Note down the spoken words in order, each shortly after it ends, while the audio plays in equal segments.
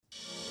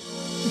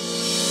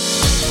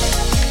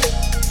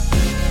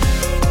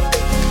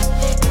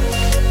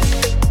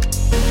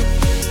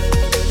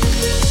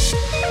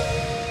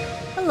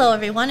Hello,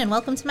 everyone, and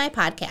welcome to my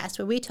podcast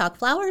where we talk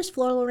flowers,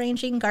 floral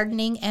arranging,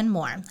 gardening, and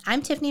more.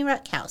 I'm Tiffany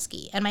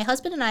Rutkowski, and my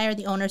husband and I are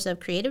the owners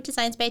of Creative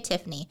Designs by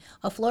Tiffany,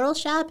 a floral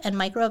shop and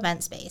micro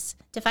event space.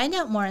 To find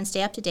out more and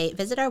stay up to date,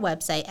 visit our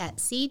website at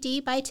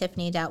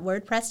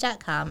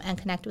cdbytiffany.wordpress.com and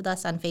connect with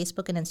us on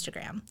Facebook and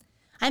Instagram.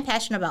 I'm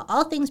passionate about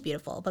all things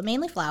beautiful, but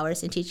mainly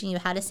flowers, and teaching you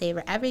how to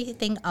savor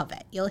everything of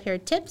it. You'll hear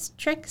tips,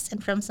 tricks,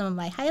 and from some of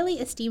my highly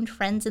esteemed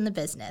friends in the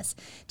business.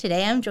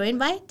 Today I'm joined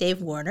by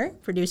Dave Warner,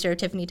 producer of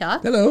Tiffany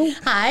Talk. Hello.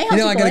 Hi.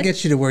 I got to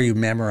get you to where you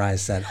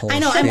memorize that whole I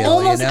know, spiel, I'm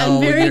almost, I'm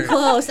very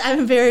close.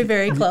 I'm very,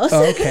 very close.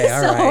 Okay,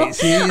 all right.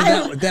 See,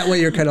 that way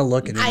you're kind of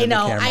looking at I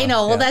know.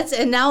 Well,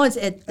 now it's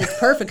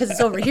perfect because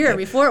it's over here.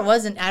 Before it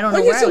wasn't, I don't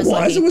know where I was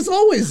looking. It was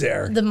always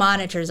there. The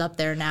monitor's up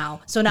there now.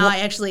 So now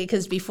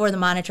because before the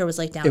monitor was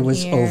like down here. It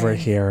was over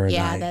here.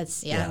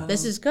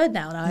 This is good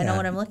now. Now I know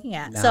what I'm looking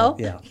at.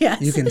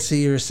 Yes. You can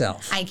see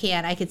yourself. I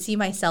can. I can see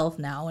myself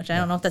now, which I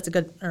don't know if that's a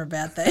good or a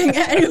bad thing.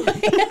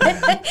 Anyway.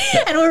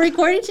 And we're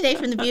recording today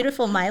from the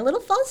beautiful My Little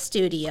Falls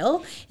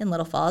studio in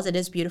Little Falls. It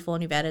is beautiful,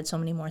 and you've added so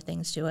many more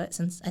things to it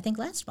since, I think,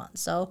 last month.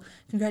 So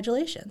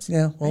congratulations.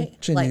 Yeah, well,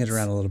 changing it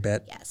around a little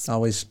bit. Yes.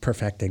 Always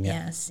perfecting it.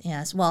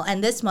 Yes. Well,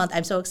 and this month,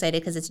 I'm so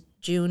excited because it's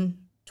June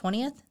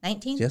 20th,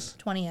 19th? Yes.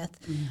 20th.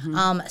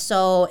 Mm-hmm.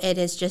 So it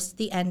is just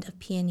the end of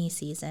peony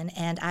season,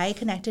 and I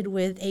connected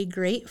with a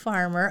great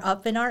farmer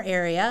up in our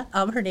area.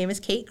 Her name is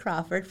Kate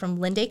Crawford from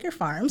Lindacre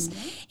Farms,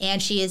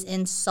 and she is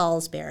in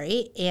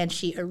Salisbury, and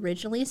she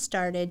originally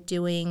started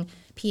doing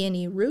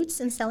peony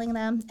roots and selling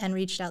them, and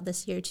reached out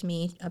this year to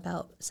me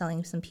about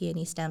selling some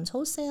peony stems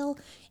wholesale,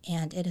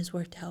 and it has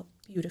worked out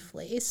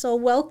beautifully. So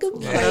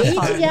welcome, Kate.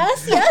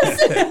 Yes.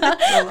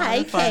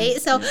 Hi,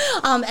 Kate. So,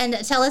 and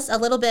tell us a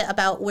little bit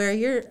about where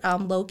you're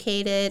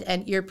located,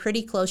 and you're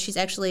pretty close. She's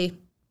actually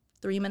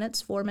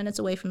 4 minutes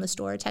away from the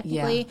store,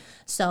 technically. Yeah.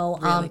 So,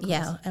 really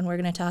and we're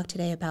going to talk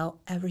today about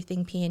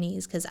everything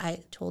peonies, because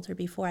I told her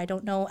before I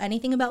don't know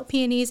anything about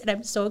peonies, and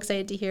I'm so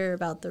excited to hear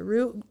about the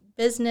root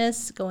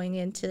business, going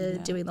into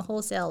doing the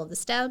wholesale of the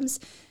stems,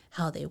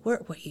 how they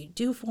work, what you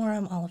do for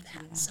them, all of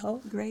that. Yeah.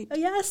 So great.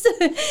 Yes.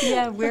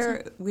 Yeah,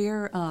 we're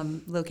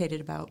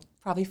located about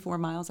probably 4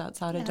 miles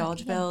outside of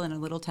Dolgeville in a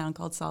little town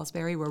called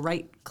Salisbury. We're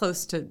right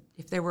close to,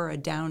 if there were a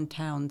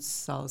downtown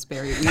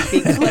Salisbury, we'd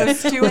be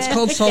close to it. It's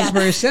called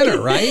Salisbury Center,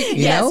 right?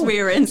 Yes, we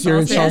are in Salisbury. You're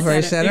in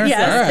Salisbury Center?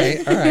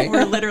 Yes. All right.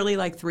 We're literally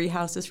like 3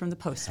 houses from the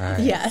post office.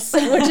 Right. Yes,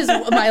 which is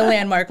my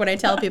landmark when I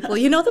tell people,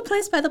 you know the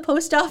place by the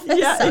post office?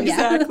 Yeah, so,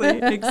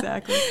 exactly.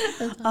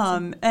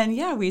 Awesome.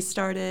 We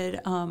started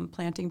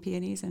planting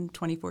peonies in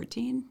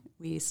 2014.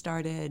 We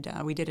started,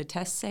 we did a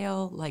test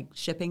sale, like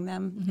shipping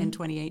them in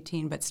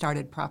 2018, but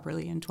started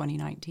properly in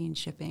 2019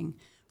 shipping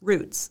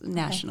roots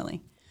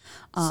nationally.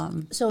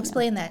 So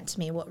explain that to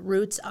me, what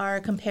roots are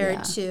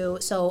compared to,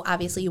 so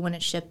obviously you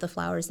wouldn't ship the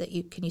flowers that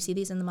can you see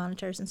these in the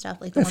monitors and stuff?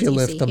 Like the if you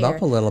lift them here.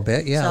 Up a little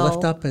bit, so,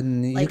 lift up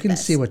and like you can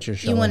see what you're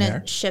showing there. You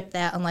wouldn't ship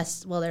that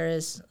unless, there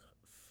is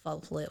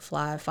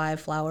 5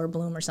 flower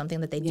bloom or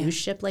something that they do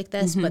ship like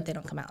this, but they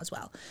don't come out as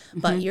well.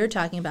 But you're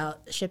talking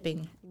about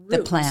shipping roots.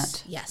 The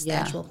plant. Yes, the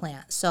actual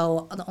plant.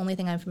 So the only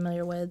thing I'm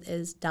familiar with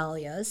is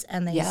dahlias,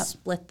 and they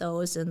split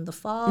those in the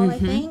fall, I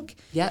think.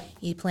 Yep.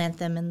 You plant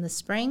them in the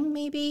spring,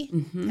 maybe.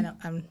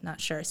 I'm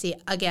not sure. See,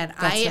 again,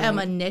 I am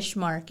a niche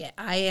market.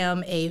 I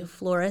am a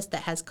florist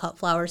that has cut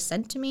flowers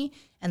sent to me,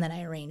 and then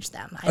I arrange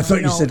them. I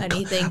don't know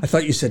anything. I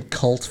thought you said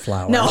cult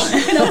flowers. No.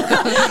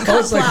 I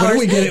was like, what are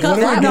we getting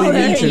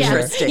into?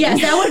 Yes,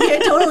 that would be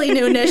a totally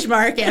new niche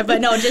market. But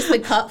no, just the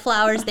cut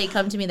flowers, they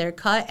come to me, they're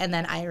cut, and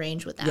then I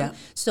arrange with them. Yeah.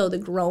 So the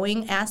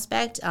growing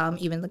aspect,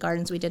 even the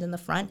gardens we did in the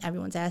front,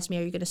 everyone's asked me,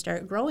 are you going to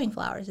start growing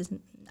flowers?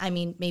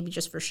 Maybe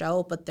just for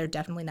show, but they're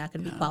definitely not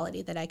going to be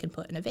quality that I can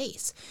put in a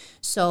vase.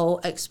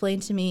 So explain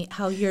to me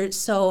how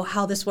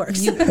this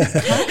works. You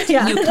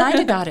kind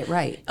of got it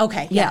right.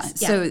 Okay. Yeah.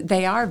 So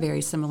they are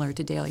very similar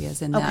to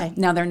dahlias in that.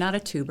 Now, they're not a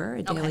tuber.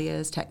 A dahlia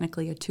is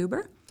technically a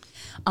tuber.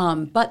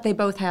 But they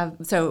both have,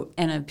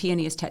 and a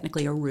peony is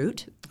technically a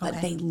root,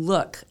 but they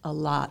look a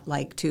lot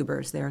like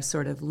tubers. They're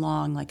sort of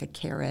long, like a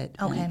carrot.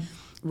 Okay.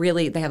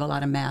 Really, they have a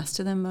lot of mass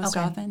to them most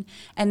often.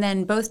 And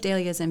then both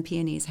dahlias and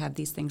peonies have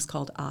these things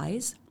called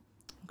eyes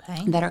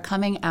that are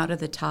coming out of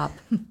the top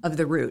of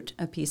the root,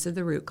 a piece of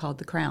the root called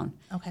the crown.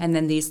 Okay. And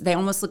then they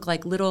almost look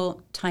like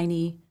little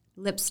tiny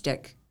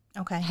lipstick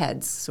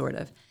heads, sort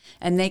of.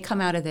 And they come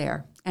out of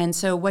there. And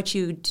so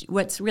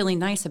what's really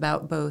nice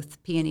about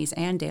both peonies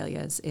and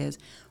dahlias is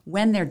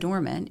when they're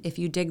dormant, if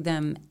you dig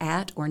them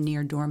at or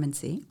near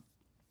dormancy,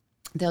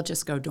 they'll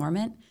just go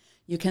dormant.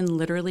 You can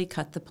literally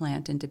cut the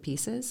plant into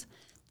pieces.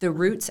 The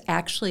roots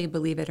actually,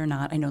 believe it or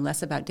not, I know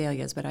less about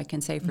dahlias, but I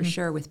can say for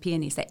sure with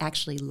peonies, they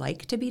actually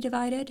like to be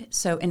divided.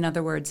 So in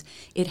other words,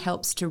 it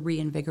helps to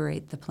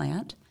reinvigorate the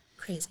plant.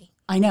 Crazy.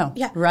 I know,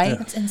 right?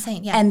 That's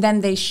insane, yeah. And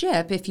then they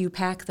ship, if you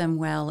pack them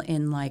well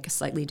in like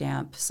slightly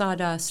damp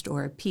sawdust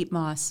or peat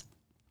moss,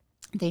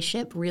 they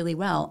ship really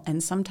well.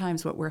 And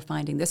sometimes what we're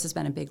finding, this has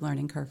been a big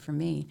learning curve for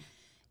me,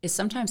 is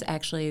sometimes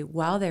actually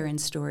while they're in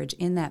storage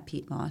in that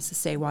peat moss,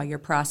 say while you're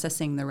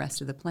processing the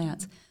rest of the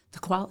plants, the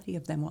quality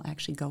of them will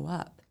actually go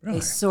up. Really?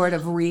 They sort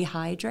of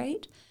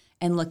rehydrate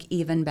and look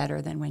even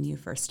better than when you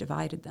first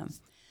divided them.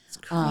 It's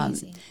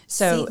crazy.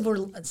 So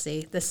let's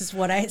see. This is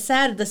what I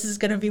said. This is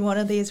going to be one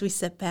of these we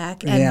sit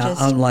back and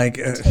just I'm like,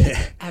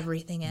 take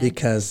everything in.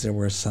 Because there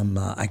were some,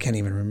 I can't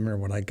even remember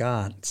what I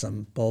got.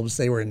 Some bulbs,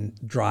 they were in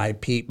dry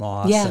peat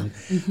moss. Yeah.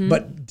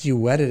 But do you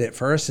wet it at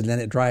first and then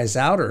it dries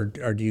out, or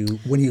do you,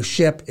 when you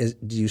ship,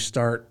 do you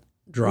start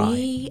dry?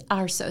 We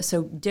are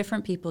so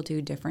different people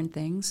do different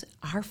things.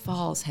 Our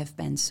falls have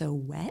been so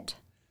wet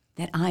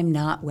that I'm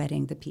not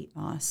wetting the peat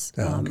moss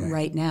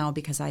right now,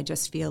 because I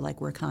just feel like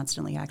we're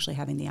constantly actually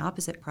having the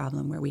opposite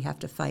problem where we have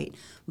to fight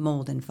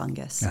mold and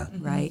fungus,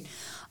 right?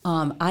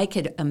 I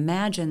could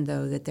imagine,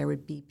 though, that there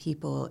would be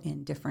people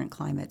in different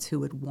climates who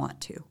would want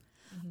to,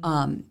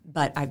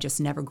 but I've just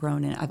never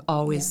grown in. I've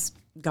always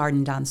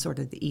gardened on sort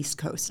of the East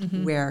Coast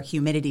where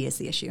humidity is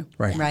the issue,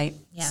 right?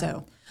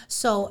 Yeah.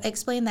 So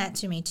explain that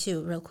to me,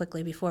 too, real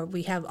quickly before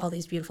we have all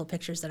these beautiful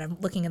pictures that I'm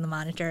looking in the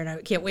monitor and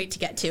I can't wait to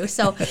get to.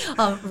 So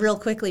real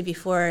quickly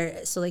before,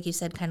 so like you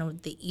said, kind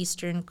of the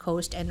eastern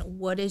coast, and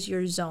what is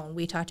your zone?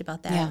 We talked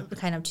about that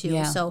kind of, too.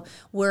 Yeah. So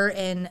we're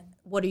in,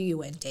 what are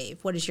you in,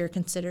 Dave? What is your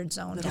considered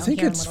zone down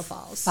here in Little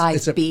Falls?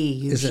 5B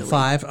usually. Is it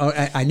 5? Oh,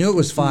 I knew it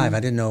was 5. I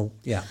didn't know,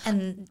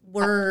 And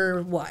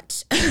we're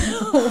what?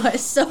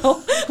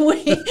 So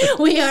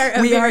we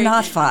are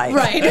not 5.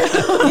 Right.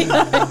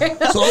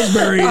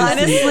 Salisbury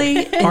Honestly,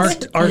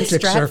 is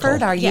Arctic Stratford,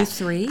 Circle. are you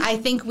 3? I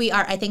think we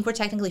are. I think we're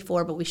technically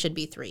 4, but we should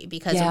be 3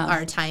 because of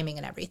our timing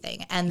and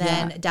everything. And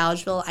then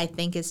Dolgeville, I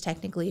think, is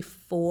technically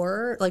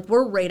 4. Like,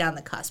 we're right on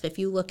the cusp. If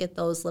you look at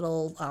those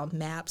little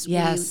maps, we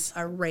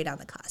are right on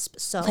the cusp.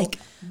 So, like,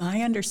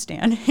 my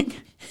understanding,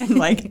 and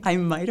like, I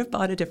might have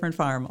bought a different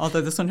farm, although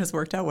this one has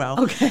worked out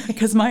well. Okay.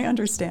 Because my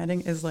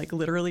understanding is like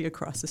literally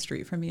across the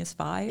street from me is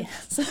 5.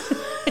 Yes.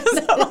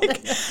 So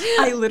like,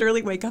 I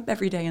literally wake up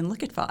every day and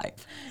look at 5.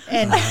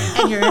 And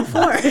you're in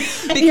 4.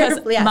 Because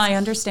my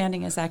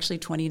understanding is actually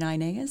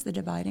 29A is the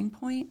dividing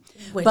point.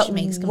 Which but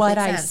makes complete what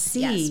sense.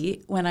 I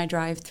see when I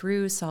drive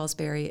through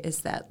Salisbury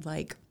is that,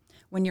 like,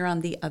 when you're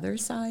on the other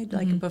side,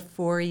 like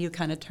before you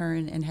kind of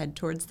turn and head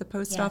towards the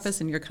post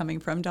office and you're coming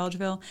from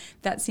Dolgeville,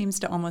 that seems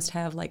to almost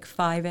have like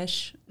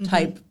 5-ish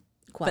type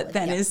quality. But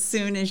then as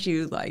soon as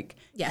you like,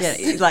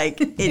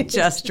 it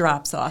just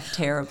drops off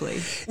terribly.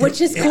 Which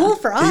is cool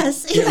for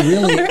us. It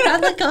really, we're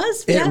on the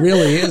cusp. It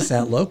really is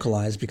that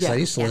localized, because I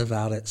used to live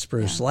out at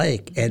Spruce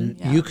Lake, and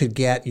you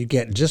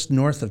get just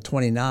north of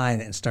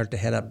 29 and start to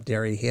head up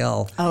Dairy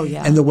Hill. Oh,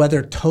 yeah. And the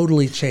weather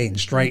totally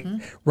changed, right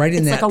in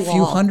it's that like a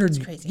few wall. hundred.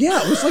 It's crazy.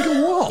 Yeah, it was like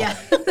a wall.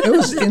 It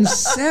was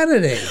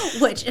insanity.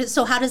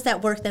 So how does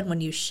that work then when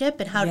you ship,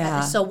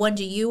 and so when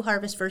do you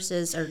harvest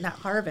versus, or not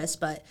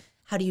harvest, but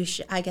how do you,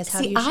 how do you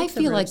ship I the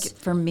feel roots? like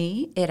for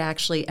me, it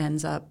actually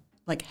ends up,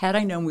 like, had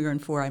I known we were in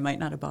 4, I might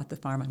not have bought the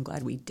farm. I'm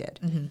glad we did.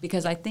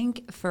 Because I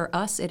think for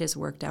us, it has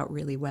worked out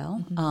really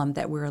well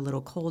that we're a little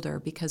colder,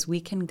 because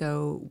we can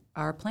go,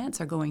 our plants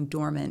are going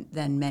dormant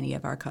than many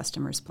of our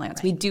customers'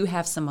 plants. We do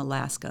have some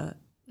Alaska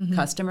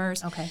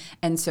customers. Okay.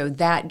 And so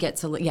that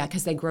gets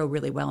because they grow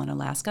really well in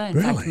Alaska.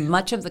 In fact,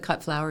 much of the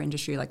cut flower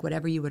industry, like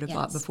whatever you would have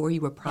bought before, you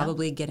were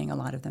probably getting a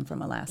lot of them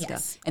from Alaska.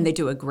 Yes. And they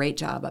do a great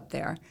job up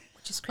there.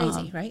 Which is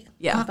crazy, right?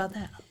 Yeah. How about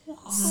that?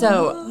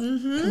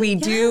 So we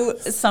do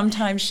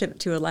sometimes ship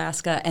to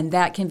Alaska, and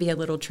that can be a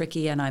little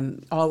tricky, and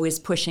I'm always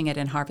pushing it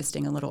and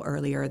harvesting a little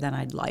earlier than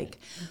I'd like.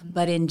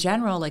 But in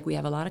general, like, we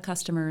have a lot of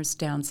customers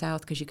down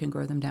south because you can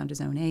grow them down to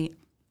zone 8.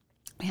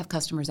 We have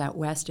customers out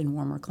west in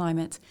warmer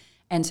climates.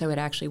 And so it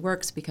actually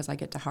works because I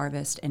get to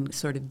harvest and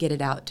sort of get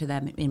it out to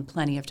them in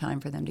plenty of time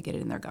for them to get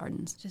it in their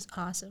gardens. Just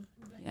awesome.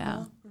 Yeah.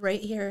 Well,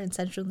 right here in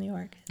central New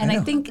York. And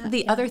I think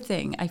the other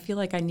thing, I feel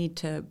like I need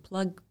to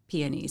plug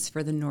peonies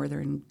for the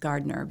northern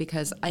gardener,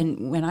 because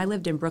when I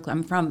lived in Brooklyn,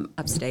 I'm from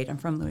upstate, I'm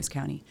from Lewis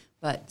County,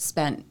 but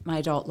spent my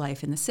adult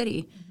life in the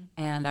city.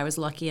 And I was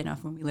lucky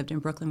enough when we lived in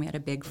Brooklyn, we had a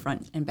big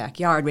front and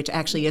backyard, which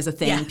actually is a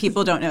thing. Yeah.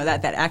 People don't know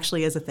that. That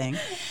actually is a thing.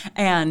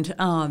 And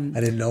I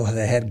didn't know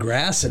they had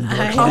grass in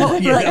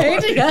Brooklyn.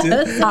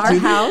 Our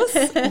house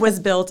was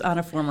built on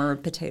a former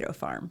potato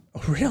farm.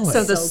 Oh, really?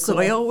 So the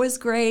soil was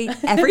great.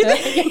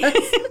 Everything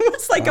it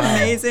was like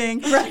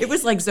amazing. Right. It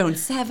was like zone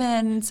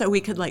 7, so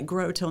we could like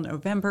grow till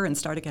November and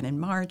start again in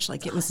March.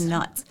 Like, it was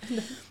nuts.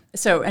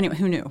 So anyway,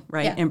 who knew,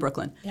 right? Yeah. In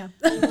Brooklyn. Yeah.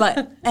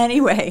 But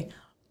anyway,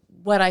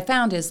 what I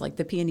found is, like,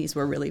 the peonies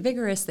were really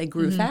vigorous. They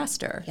grew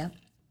faster. Yeah.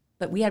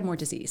 But we had more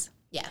disease.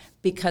 Yeah.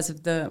 Because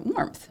of the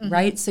warmth,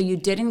 right? So you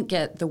didn't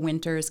get the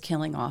winters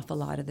killing off a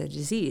lot of the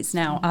disease.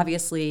 Now,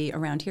 obviously,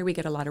 around here we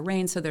get a lot of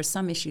rain, so there's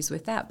some issues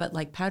with that. But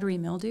like powdery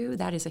mildew,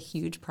 that is a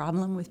huge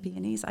problem with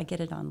peonies. I get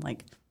it on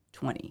like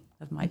 20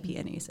 of my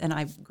peonies, and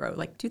I grow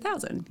like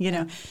 2,000,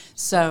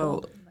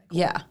 So,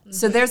 yeah.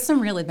 So there's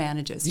some real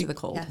advantages to the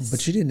cold. Yes.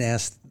 But you didn't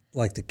ask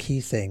like the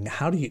key thing.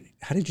 How did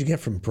you get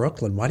from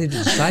Brooklyn? Why did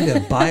you decide to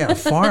buy a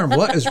farm?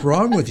 What is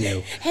wrong with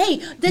you? Hey,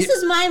 this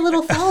is my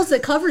little falls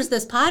that covers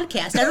this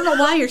podcast. I don't know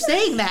why you're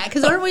saying that,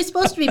 because aren't we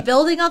supposed to be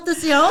building up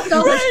this, no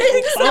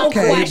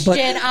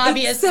question,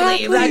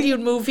 obviously, that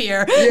you'd move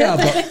here. Yeah,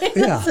 but,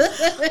 yeah.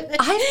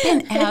 I've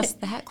been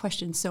asked that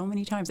question so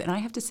many times, and I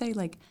have to say,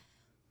 like,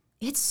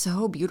 it's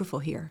so beautiful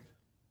here.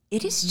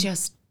 It is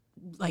just,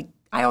 like,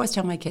 I always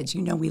tell my kids,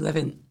 we live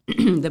in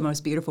the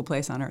most beautiful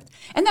place on earth.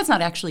 And that's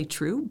not actually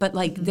true, but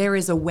like there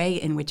is a way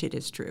in which it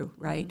is true,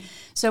 right?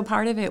 So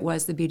part of it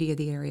was the beauty of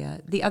the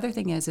area. The other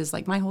thing is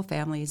like my whole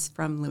family's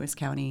from Lewis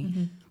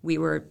County. We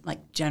were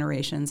like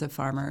generations of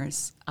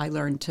farmers. I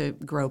learned to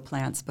grow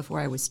plants before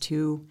I was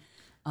 2.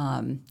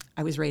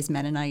 I was raised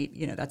Mennonite.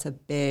 That's a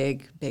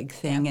big, big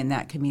thing in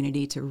that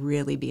community to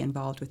really be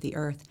involved with the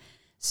earth.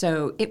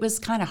 So it was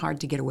kind of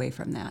hard to get away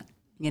from that,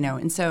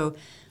 and so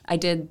I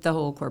did the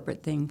whole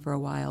corporate thing for a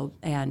while,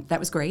 and that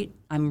was great.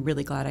 I'm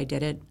really glad I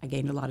did it. I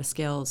gained a lot of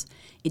skills.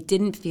 It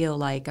didn't feel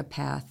like a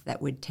path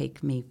that would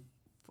take me.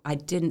 I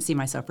didn't see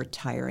myself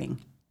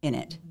retiring in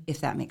it,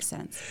 if that makes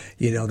sense.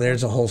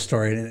 There's a whole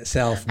story in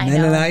itself.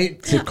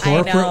 Mennonite to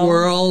corporate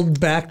world,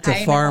 back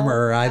to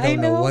farmer. I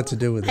don't know what to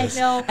do with this. I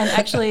know. And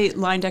actually,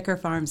 Leyendecker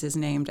Farms is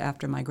named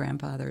after my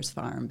grandfather's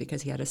farm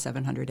because he had a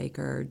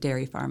 700-acre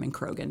dairy farm in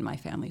Krogan. My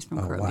family's from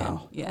Krogan.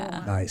 Wow.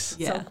 Yeah. Nice.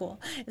 Yeah. So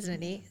cool. Isn't it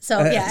neat?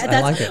 So,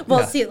 I like it.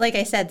 Well, see, like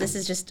I said, this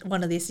is just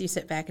one of these you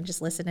sit back and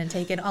just listen and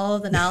take in all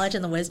of the knowledge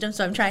and the wisdom.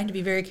 So I'm trying to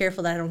be very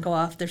careful that I don't go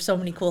off. There's so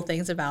many cool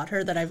things about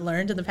her that I've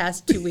learned in the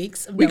past 2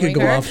 weeks of we could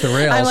go her. off the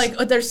rails. I'm like,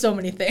 there's so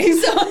many things.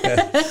 So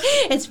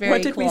it's very cool.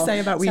 What did we say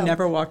about we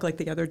never walk like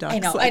the other ducks? I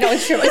know,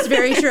 it's true. It's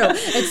very true.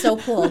 It's so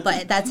cool.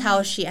 But that's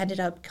how she ended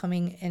up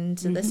coming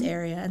into this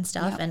area and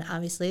stuff. Yep. And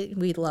obviously,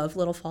 we love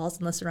Little Falls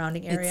and the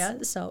surrounding area.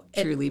 It's so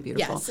truly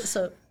beautiful. Yes.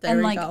 So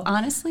there we go.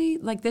 Honestly,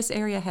 like this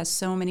area has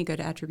so many good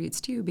attributes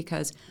too,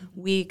 because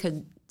we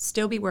could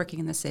still be working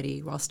in the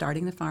city while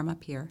starting the farm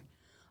up here.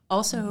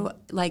 Also,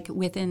 like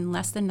within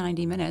less than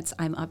 90 minutes,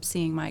 I'm up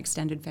seeing my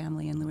extended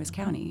family in Lewis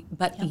County.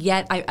 But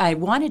yet, I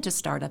wanted to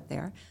start up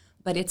there.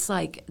 But it's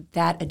like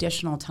that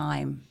additional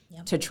time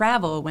to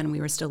travel when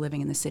we were still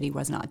living in the city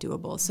was not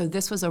doable. So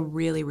this was a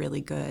really, really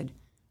good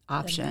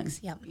option.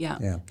 Yeah.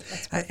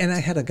 And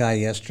I had a guy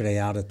yesterday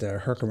out at the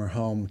Herkimer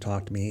home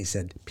talk to me. He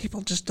said,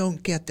 people just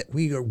don't get that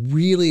we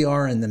really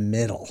are in the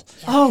middle.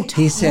 Oh,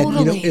 totally. He said,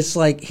 it's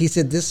like, he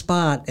said this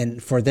spot,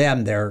 and for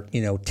them, they're,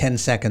 10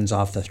 seconds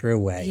off the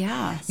thruway.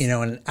 Yes.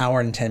 An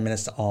hour and 10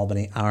 minutes to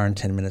Albany, hour and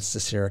 10 minutes to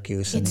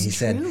Syracuse. And he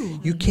said,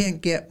 you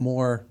can't get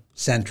more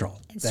central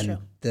than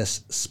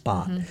this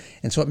spot.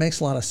 And so it makes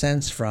a lot of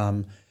sense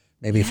from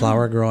maybe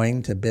flower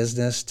growing to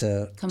business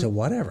to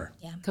whatever.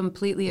 Yeah,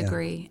 completely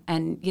agree.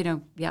 And,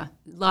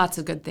 lots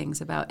of good things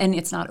about, and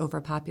it's not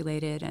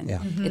overpopulated, and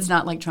it's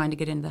not like trying to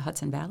get into the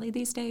Hudson Valley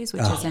these days,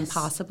 which is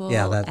impossible.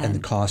 Yeah, and the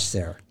costs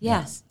there.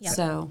 Yes. Yeah.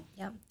 So.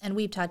 Yeah, and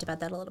we've talked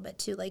about that a little bit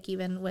too, like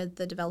even with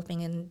the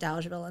developing in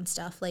Dowsville and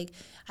stuff, like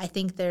I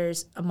think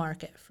there's a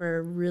market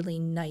for really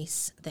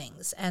nice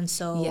things. And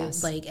so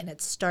and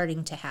it's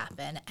starting to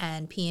happen.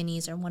 And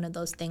peonies are one of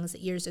those things that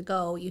years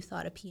ago you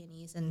thought of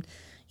peonies and,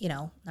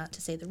 not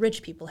to say the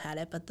rich people had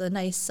it, but the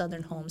nice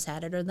southern homes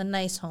had it or the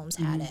nice homes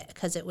had it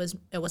because it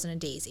wasn't a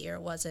daisy or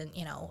it wasn't,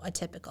 a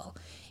typical.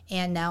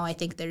 And now I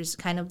think there's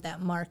kind of that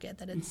market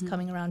that it's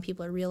coming around.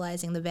 People are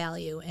realizing the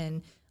value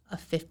in a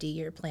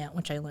 50-year plant,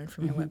 which I learned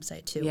from your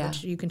website too,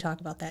 which you can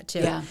talk about that too.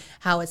 Yeah.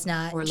 How it's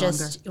not or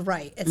just longer.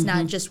 Right. It's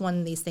not just one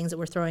of these things that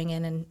we're throwing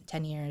in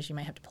 10 years you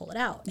might have to pull it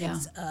out. Yeah.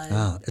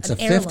 It's a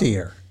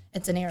 50-year.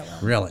 It's an heirloom.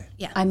 Really?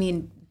 Yeah. I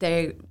mean,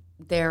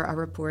 there are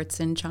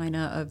reports in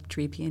China of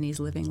tree peonies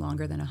living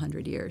longer than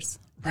 100 years.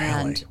 Really?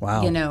 And,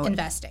 wow.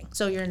 Investing.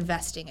 So you're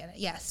investing in it.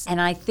 Yes.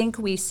 And I think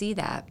we see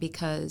that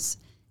because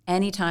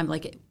anytime,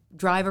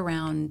 drive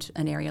around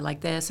an area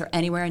like this or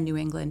anywhere in New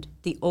England,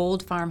 the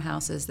old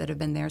farmhouses that have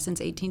been there since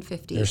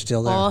 1850 they're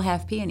still there. All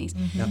have peonies.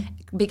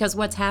 Because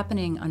what's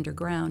happening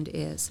underground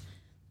is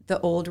the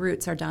old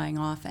roots are dying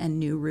off and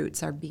new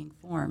roots are being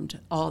formed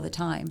all the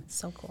time.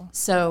 So cool.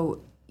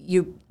 So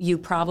you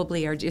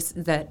probably are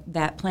just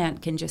that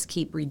plant can just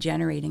keep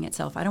regenerating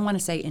itself. I don't want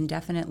to say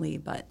indefinitely,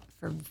 but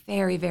for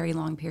very, very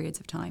long periods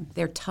of time.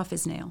 They're tough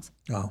as nails.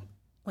 Oh.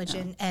 Which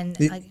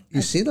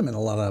you see them in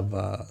a lot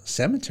of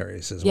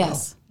cemeteries as well.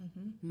 Yes.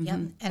 Yep.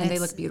 And they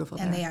look beautiful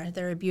and there.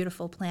 they're a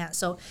beautiful plant.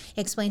 So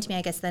explain to me,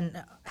 I guess,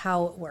 then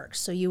how it works.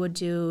 So you would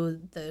do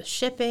the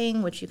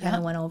shipping, which you kind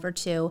of went over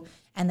to,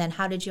 and then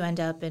how did you end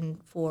up in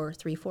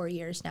 3-4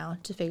 years now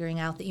to figuring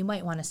out that you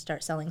might want to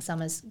start selling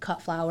some as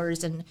cut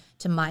flowers and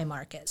to my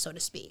market, so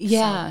to speak?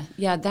 Yeah,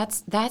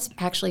 that's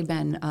actually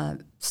been a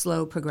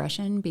slow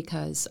progression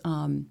because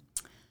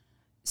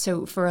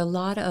so for a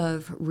lot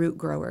of root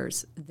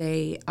growers,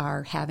 they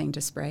are having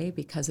to spray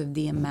because of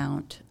the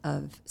amount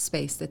of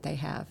space that they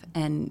have.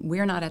 And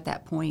we're not at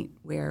that point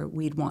where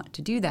we'd want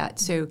to do that.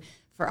 So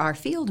for our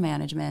field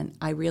management,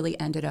 I really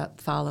ended up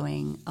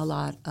following a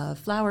lot of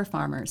flower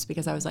farmers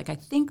because I was like, I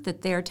think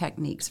that their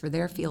techniques for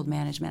their field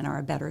management are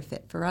a better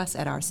fit for us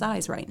at our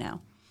size right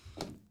now.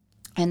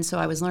 And so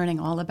I was learning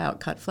all about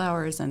cut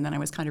flowers, and then I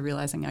was kind of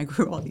realizing I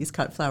grew all these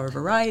cut flower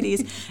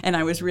varieties, and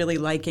I was really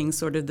liking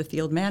sort of the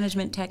field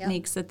management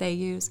techniques that they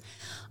use.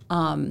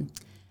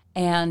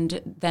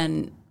 And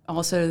then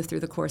also through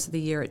the course of the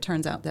year, it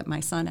turns out that my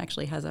son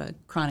actually has a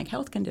chronic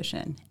health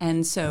condition.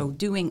 And so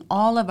doing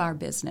all of our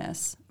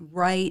business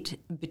right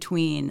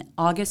between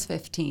August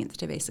 15th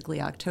to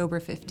basically October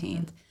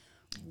 15th,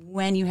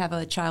 when you have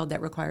a child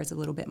that requires a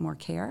little bit more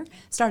care,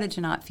 started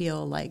to not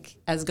feel like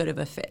as good of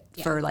a fit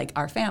for like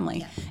our family.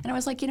 Yeah. And I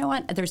was like, you know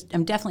what,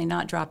 I'm definitely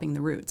not dropping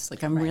the roots.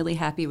 Like I'm really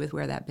happy with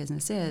where that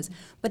business is,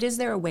 but is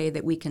there a way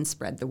that we can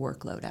spread the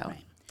workload out?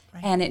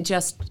 Right. And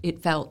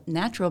it felt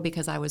natural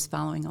because I was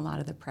following a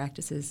lot of the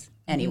practices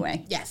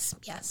anyway. Yes,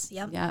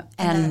 yep. Yeah.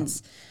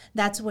 And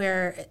that's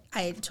where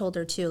I told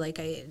her too, like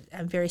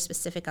I'm very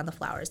specific on the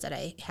flowers that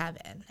I have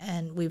in.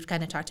 And we've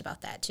kind of talked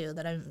about that too,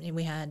 that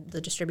we had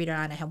the distributor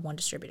on. I have one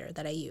distributor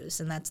that I use,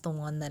 and that's the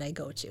one that I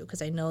go to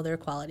because I know their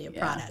quality of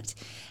product.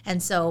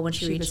 And so when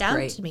she reached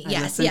out to me,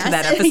 yes, to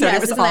that episode,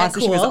 it was awesome.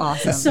 Cool? She was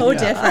awesome. So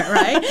different,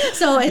 right?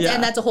 So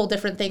and that's a whole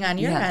different thing on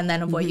your end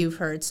than of what you've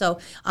heard. So,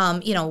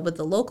 with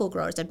the local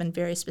growers, I've been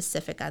very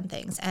specific on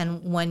things.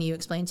 And when you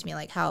explained to me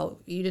like how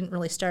you didn't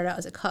really start out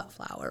as a cut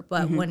flower,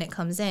 but when it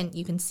comes in,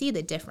 you can see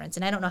the difference.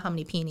 And I don't know how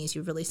many peonies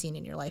you've really seen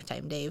in your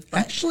lifetime, Dave.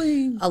 But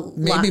actually,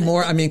 maybe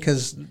more. I mean,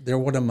 because they're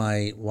one of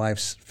my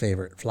wife's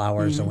favorite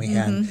flowers, and we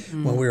had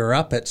when we were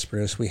up at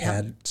Spruce, we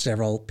had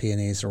several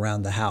peonies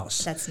around the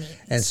house. That's neat.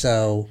 And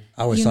so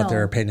I always thought they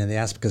were a pain in the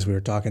ass because we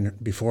were talking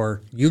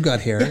before you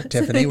got here,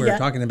 Tiffany. We were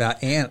talking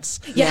about ants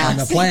on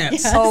the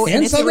plants. Yes. Oh,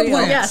 ants on the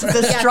plants. Yes.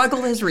 The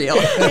struggle is real.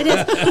 It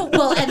is.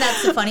 Well, and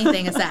that's the funny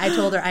thing is that I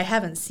told her I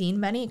haven't seen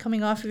many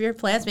coming off of your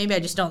plants. Maybe I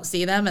just don't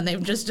see them and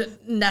they've just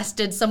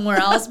nested somewhere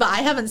else, but I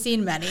haven't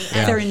seen many.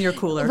 And they're in your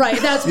cooler. Right,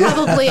 that's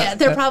probably it.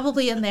 They're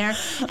probably in there.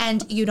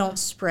 And you don't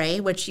spray,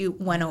 which you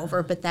went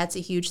over, but that's a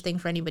huge thing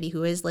for anybody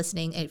who is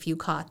listening. If you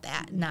caught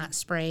that, not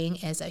spraying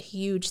is a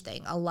huge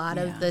thing. A lot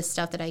of the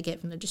stuff that I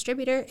get from the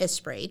distributor is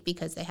sprayed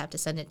because they have to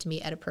send it to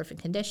me at a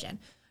perfect condition.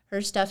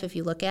 Her stuff, if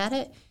you look at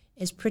it,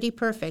 is pretty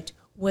perfect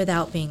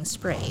without being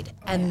sprayed.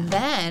 And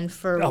then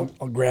for... I'll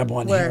grab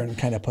one here and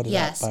kind of put it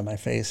up by my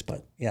face.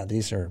 But yeah,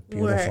 these are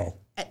beautiful.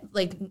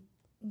 Like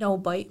no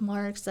bite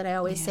marks that I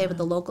always say with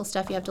the local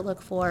stuff you have to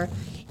look for.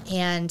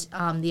 And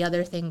the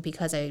other thing,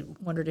 because I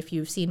wondered if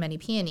you've seen many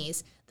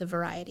peonies, the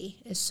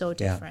variety is so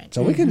different.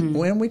 So we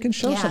can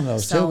show some of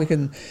those too. We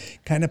can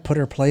kind of put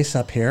her place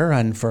up here,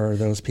 and for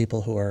those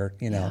people who are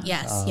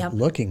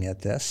looking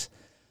at this.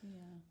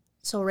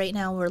 So right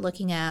now we're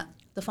looking at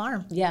the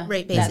farm. Yeah.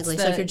 Right, basically.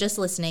 So if you're just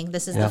listening,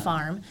 this is the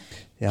farm.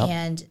 Yeah.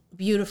 And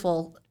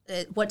beautiful.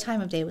 What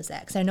time of day was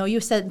that? Because I know you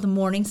said the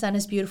morning sun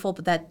is beautiful,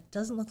 but that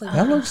doesn't look like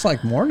that. Looks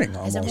like morning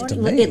almost to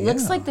me. It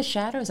looks like the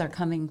shadows are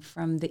coming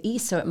from the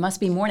east, so it must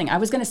be morning. I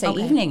was going to say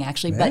evening,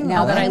 actually, but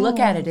now that I look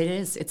at it,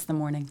 it's the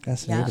morning.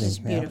 That's the evening. It's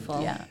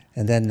beautiful. Yeah.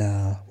 And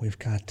then we've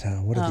got,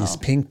 what are these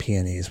pink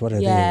peonies? What are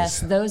these? Yes,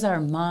 those are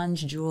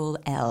Mange Jewel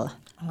L.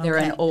 They're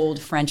an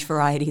old French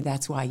variety.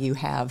 That's why you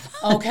have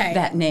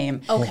that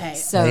name. Okay.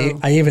 So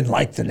I even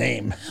like the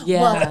name.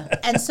 Yeah. Well,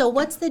 and so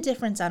what's the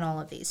difference on all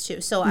of these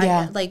two? So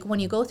I like when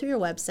you go through your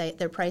website,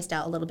 they're priced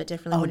out a little bit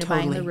differently when you're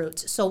buying the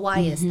roots. So why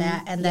is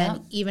that? And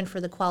then even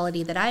for the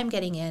quality that I'm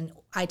getting in,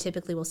 I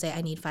typically will say I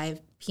need 5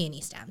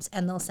 peony stems,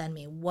 and they'll send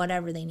me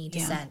whatever they need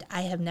to send.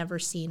 I have never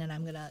seen, and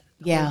I'm going to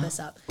hold this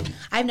up.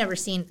 I've never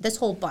seen this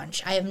whole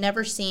bunch. I have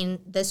never seen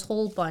this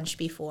whole bunch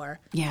before.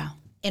 Yeah.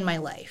 In my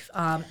life,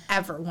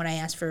 ever, when I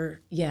asked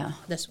for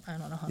this, I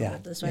don't know how to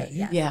hold this, right?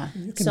 Yeah.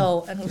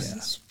 So I'm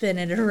spin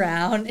it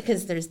around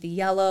because there's the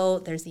yellow,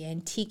 there's the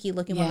antique-y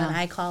looking one that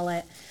I call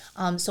it.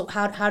 So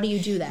how do you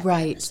do that?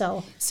 Right.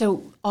 So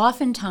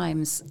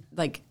oftentimes,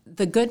 like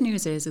the good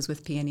news is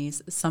with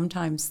peonies,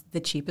 sometimes the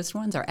cheapest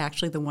ones are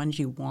actually the ones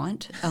you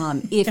want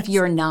if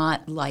you're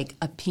not like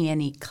a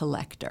peony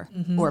collector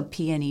or a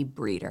peony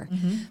breeder.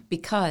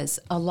 Because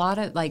a lot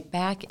of, like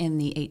back in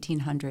the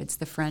 1800s,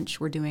 the French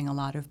were doing a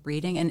lot of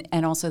breeding,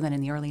 and also then in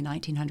the early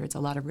 1900s, a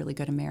lot of really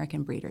good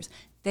American breeders.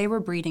 They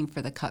were breeding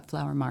for the cut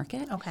flower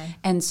market. Okay.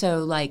 And so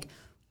like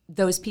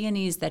those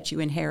peonies that you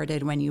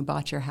inherited when you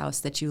bought your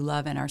house that you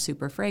love and are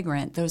super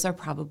fragrant, those are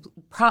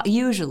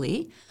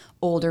usually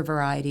older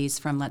varieties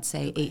from, let's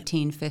say,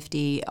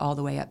 1850 all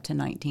the way up to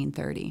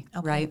 1930,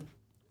 right?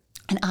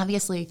 And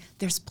obviously,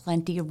 there's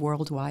plenty of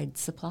worldwide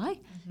supply.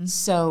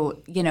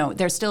 So,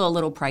 they're still a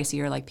little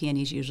pricier. Like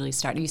peonies usually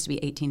start, it used to be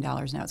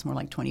 $18, now it's more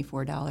like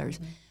 $24.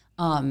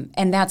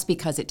 And that's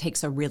because it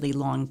takes a really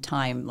long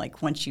time.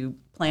 Like once you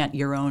plant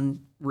your own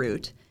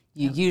root,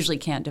 you usually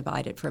can't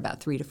divide it for about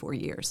 3 to 4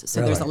 years.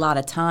 So there's a lot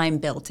of time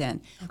built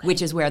in,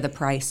 which is where the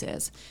price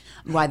is,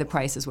 why the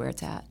price is where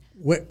it's at.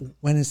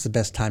 When is the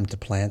best time to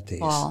plant these?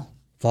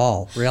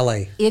 Fall,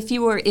 really? If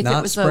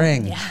Not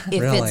spring.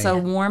 If it's a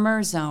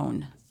warmer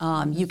zone,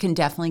 you can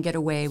definitely get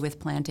away with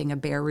planting a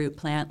bare root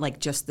plant, like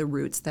just the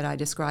roots that I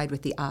described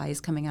with the eyes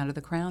coming out of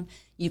the crown.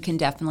 You can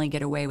definitely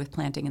get away with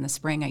planting in the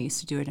spring. I used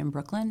to do it in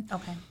Brooklyn.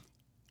 Okay.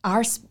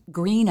 Our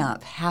green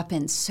up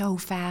happens so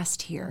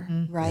fast here,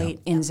 right?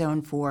 In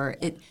Zone 4.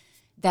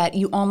 that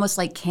you almost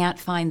like can't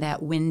find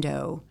that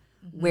window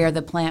where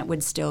the plant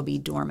would still be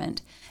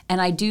dormant.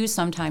 And I do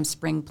sometimes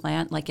spring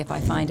plant, like if I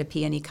find a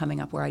peony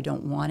coming up where I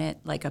don't want it,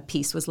 like a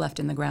piece was left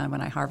in the ground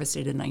when I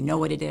harvested it and I know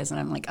what it is and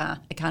I'm like, I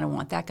kind of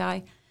want that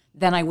guy,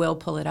 then I will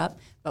pull it up.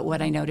 But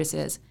what I notice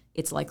is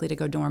it's likely to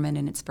go dormant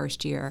in its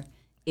first year.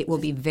 It will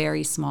be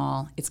very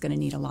small. It's going to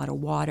need a lot of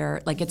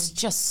water. Like it's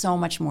just so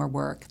much more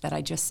work that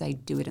I just say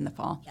do it in the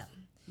fall. Yeah.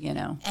 You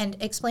know, and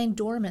explain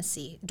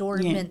dormancy to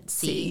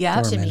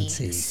me.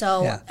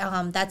 So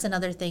that's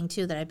another thing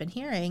too that I've been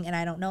hearing, and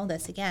I don't know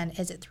this. Again,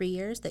 is it 3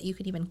 years that you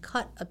could even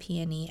cut a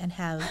peony and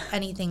have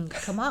anything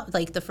come up?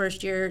 Like the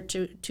first year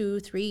to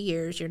 2-3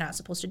 years, you're not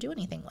supposed to do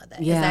anything with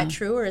it. Yeah. Is that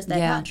true or is that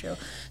not true?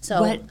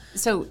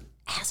 So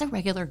as a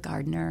regular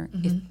gardener,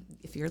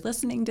 if you're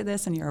listening to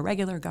this and you're a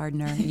regular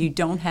gardener, you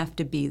don't have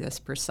to be this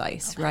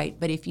precise, right?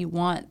 But if you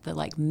want the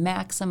like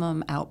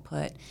maximum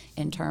output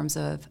in terms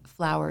of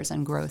flowers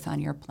and growth on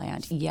your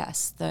plant,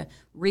 yes, the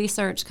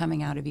research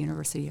coming out of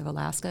University of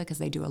Alaska, because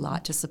they do a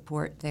lot to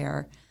support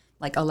their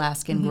like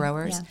Alaskan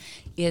growers,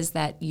 is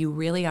that you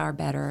really are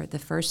better the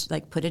first,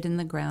 like put it in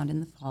the ground in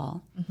the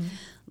fall,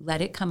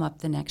 let it come up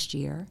the next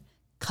year,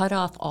 cut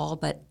off all,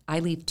 but I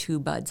leave 2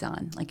 buds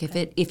on. Like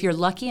if you're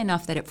lucky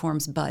enough that it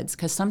forms buds,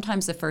 because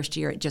sometimes the first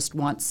year it just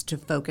wants to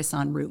focus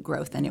on root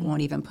growth and it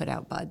won't even put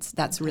out buds.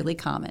 That's really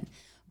common.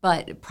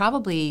 But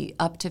probably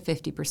up to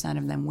 50%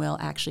 of them will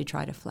actually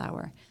try to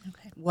flower.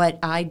 Okay. What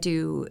I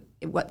do,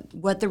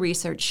 what the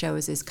research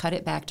shows is cut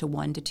it back to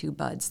 1 to 2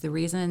 buds. The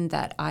reason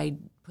that I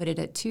put it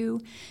at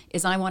 2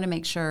 is I want to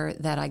make sure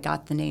that I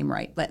got the name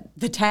right. But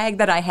the tag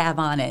that I have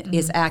on it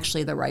is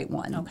actually the right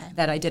one,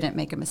 that I didn't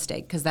make a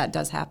mistake, because that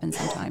does happen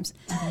sometimes.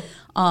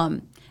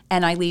 And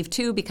I leave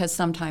 2 because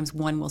sometimes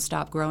one will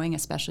stop growing,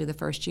 especially the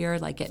first year.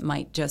 Like it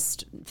might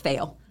just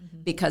fail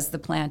because the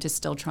plant is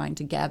still trying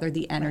to gather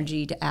the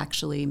energy to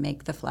actually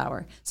make the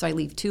flower. So I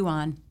leave 2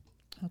 on,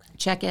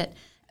 check it,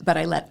 but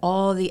I let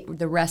all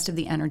the rest of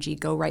the energy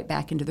go right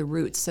back into the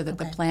roots so that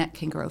the plant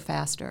can grow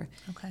faster.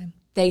 Okay.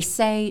 They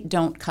say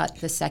don't cut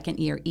the second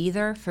year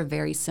either for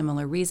very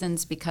similar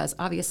reasons, because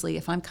obviously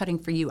if I'm cutting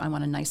for you, I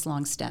want a nice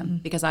long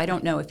stem because I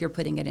don't know if you're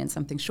putting it in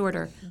something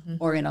shorter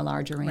or in a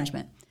large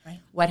arrangement.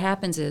 Right. What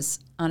happens is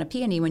on a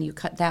peony, when you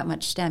cut that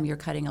much stem, you're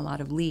cutting a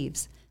lot of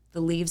leaves.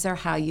 The leaves are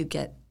how you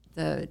get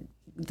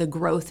the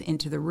growth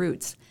into the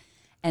roots.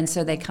 And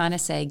so they kind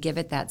of say give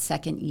it that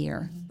second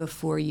year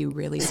before you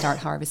really start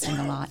harvesting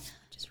a lot.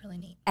 Which is really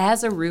neat.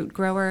 As a root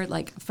grower,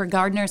 like for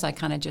gardeners, I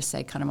kind of just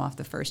say cut them off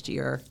the first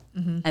year.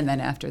 And then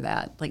after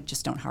that, like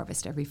just don't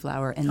harvest every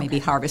flower and maybe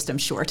harvest them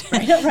short.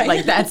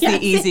 Like that's the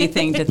easy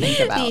thing to think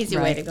about. The easy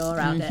way to go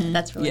around it.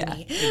 That's really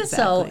neat. Exactly.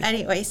 So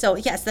anyway,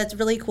 yes, that's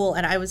really cool.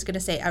 And I was going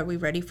to say, are we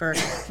ready for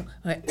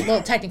a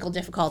little technical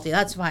difficulty?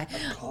 That's fine.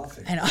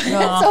 Coffee. I know.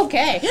 It's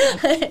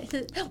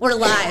okay. We're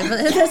live.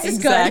 This is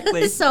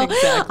good. So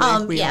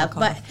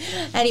but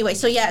anyway,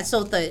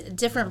 so the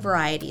different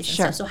varieties and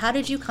stuff. So how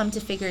did you come to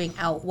figuring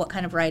out what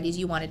kind of varieties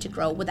you wanted to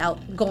grow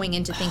without going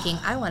into thinking,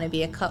 I want to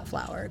be a cut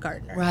flower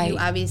gardener? Right. You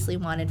obviously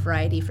wanted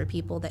variety for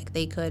people that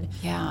they could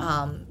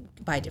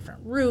buy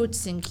different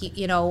roots and keep,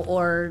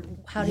 or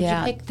how did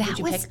you pick? That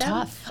was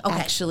tough,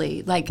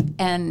 actually.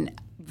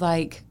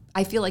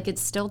 I feel like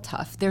it's still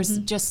tough. There's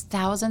just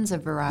thousands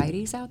of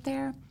varieties out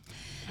there.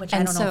 Which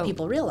I don't know if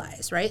people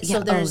realize, right? Yeah,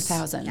 so there's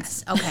thousands.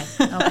 Yes.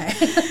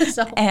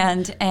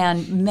 Okay.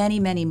 And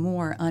many, many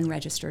more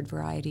unregistered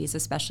varieties,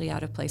 especially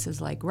out of places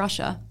like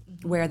Russia,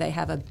 where they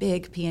have a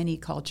big peony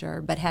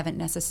culture but haven't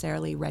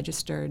necessarily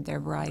registered their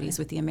varieties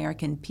with the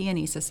American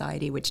Peony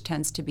Society, which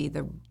tends to be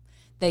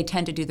they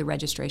tend to do the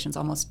registrations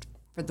almost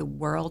for the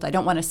world. I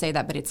don't want to say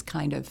that, but it's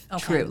kind of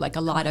true. Like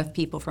a lot of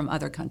people from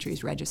other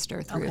countries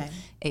register through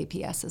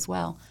APS as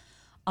well.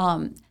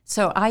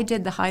 So I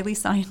did the highly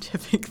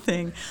scientific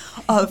thing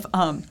of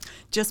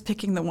just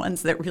picking the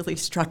ones that really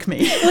struck me.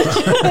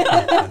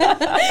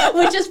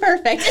 Which is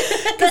perfect.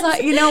 Because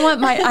you know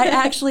what, I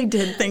actually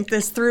did think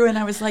this through, and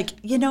I was like,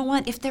 you know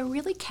what, if they're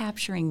really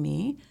capturing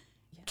me,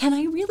 can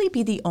I really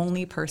be the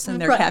only person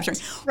they're capturing?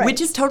 Right.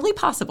 Which is totally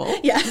possible,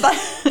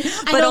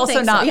 but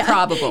also not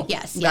probable.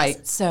 Yes.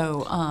 Right.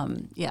 So,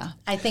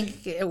 I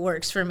think it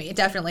works for me.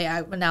 Definitely.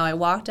 I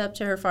walked up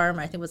to her farm,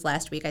 I think it was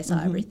last week, I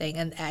saw everything,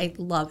 and I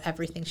love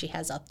everything she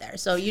has up there.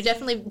 So you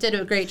definitely did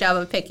a great job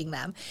of picking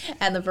them,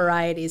 and the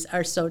varieties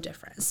are so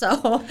different.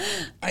 So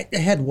I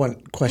had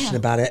one question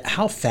about it.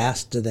 How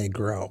fast do they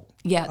grow?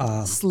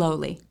 Yeah,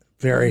 slowly.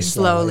 Very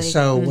slowly.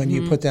 So when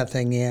you put that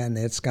thing in,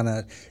 it's going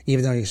to,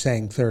 even though you're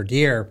saying third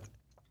year,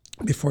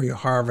 before you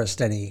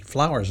harvest any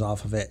flowers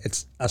off of it,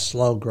 it's a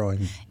slow growing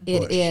bush.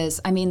 It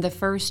is. I mean, the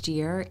first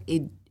year,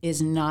 it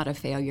is not a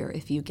failure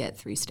if you get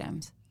 3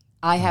 stems.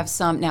 I have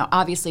some, now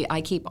obviously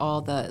I keep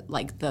all the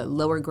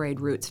lower grade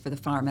roots for the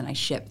farm and I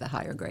ship the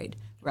higher grade.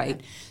 Right.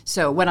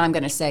 So what I'm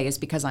going to say is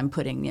because I'm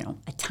putting,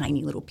 a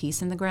tiny little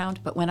piece in the ground,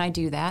 but when I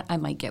do that, I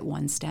might get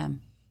 1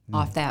 stem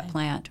off that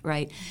plant,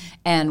 right?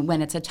 And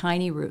when it's a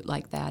tiny root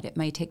like that, it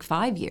may take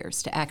 5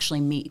 years to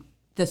actually meet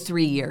the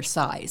 3-year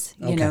size.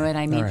 You know what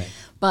I mean? Right.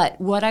 But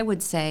what I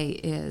would say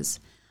is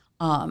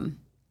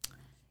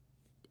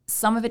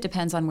some of it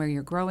depends on where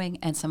you're growing,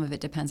 and some of it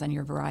depends on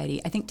your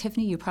variety. I think,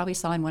 Tiffany, you probably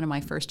saw in one of my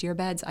first-year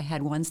beds, I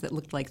had ones that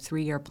looked like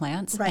 3-year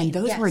plants, and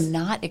those were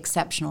not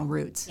exceptional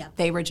roots. Yeah.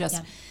 They were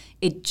just,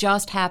 it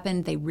just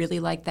happened. They really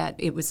liked that.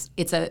 It was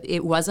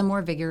a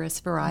more vigorous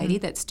variety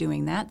that's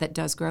doing that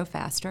does grow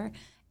faster,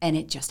 and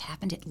it just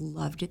happened. It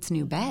loved its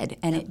new bed,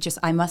 and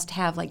I must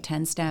have like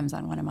 10 stems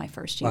on one of my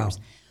first years.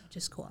 Wow. Which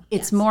is cool.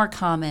 It's more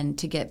common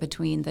to get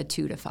between the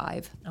 2 to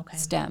 5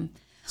 stem.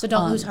 So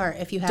don't lose heart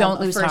if you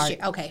have a first year.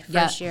 Okay,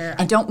 first year.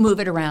 And don't move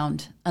it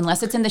around.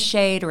 Unless it's in the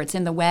shade or it's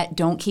in the wet,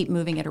 don't keep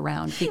moving it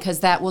around because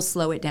that will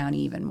slow it down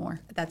even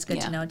more. That's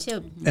good to know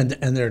too. And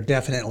they're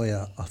definitely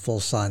a full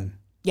sun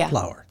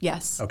flower.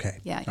 Yes. Okay.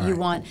 Yeah.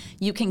 All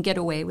you can get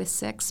away with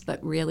 6,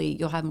 but really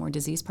you'll have more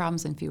disease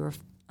problems and fewer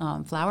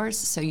flowers.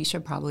 So you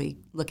should probably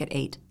look at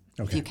 8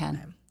 if you can.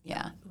 Okay.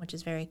 Yeah, which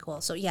is very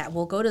cool. So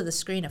we'll go to the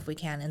screen if we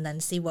can, and then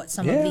see what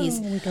some of these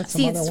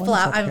seeds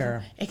flower.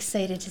 I'm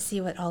excited to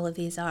see what all of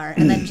these are,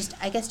 and then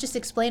just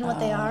explain what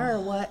they are or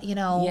what .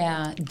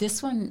 Yeah,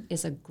 this one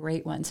is a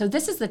great one. So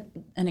this is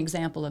an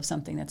example of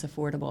something that's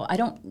affordable. I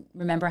don't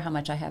remember how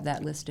much I have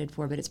that listed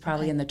for, but it's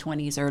probably in the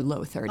 20s or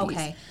low 30s.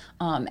 Okay.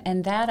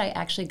 And that I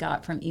actually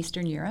got from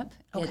Eastern Europe.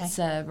 Okay. It's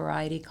a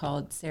variety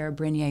called Sarah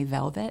Brenier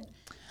Velvet.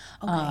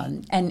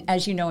 Okay. And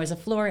as you know, as a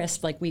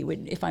florist, like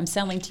if I'm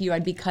selling to you,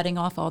 I'd be cutting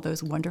off all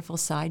those wonderful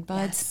side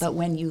buds. Yes. But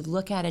when you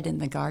look at it in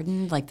the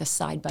garden, like the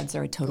side buds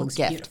are a total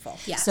gift. Beautiful.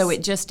 Yes. So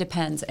it just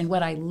depends. And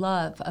what I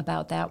love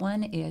about that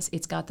one is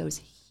it's got those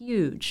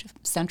huge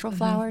central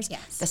flowers.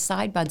 Yes. The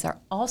side buds are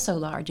also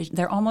large.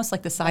 They're almost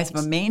like the size of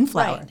a main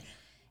flower. Right.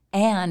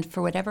 And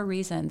for whatever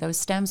reason, those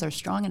stems are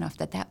strong enough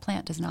that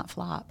plant does not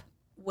flop.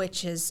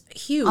 Which is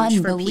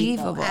huge for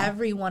people.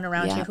 Everyone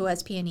around here who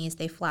has peonies,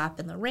 they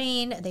flap in the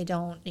rain. They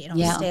don't,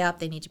 stay up.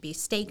 They need to be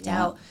staked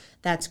out.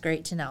 That's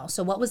great to know.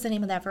 So what was the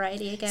name of that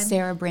variety again?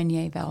 Sarah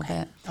Brenier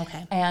Velvet.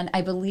 Okay. And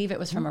I believe it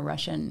was from a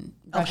Russian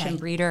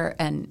breeder,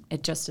 and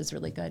it just is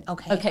really good.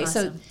 Okay, awesome.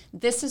 So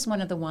this is one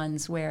of the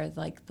ones where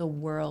like the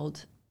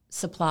world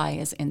supply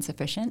is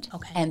insufficient.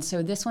 Okay. And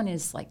so this one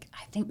is like,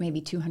 I think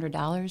maybe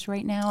 $200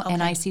 right now,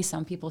 and I see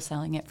some people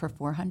selling it for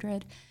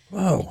 $400.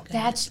 Whoa.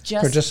 That's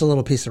for just a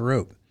little piece of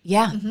root.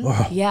 Yeah.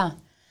 Mm-hmm. Yeah.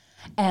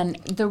 And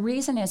the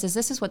reason is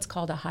this is what's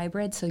called a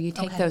hybrid. So you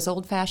take those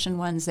old-fashioned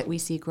ones that we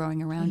see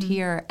growing around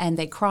here, and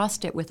they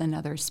crossed it with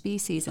another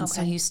species. And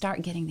so you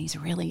start getting these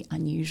really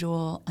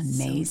unusual,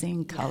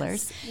 amazing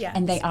colors. Yes.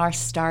 And they are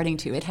starting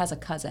to. It has a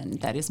cousin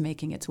that is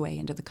making its way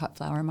into the cut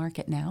flower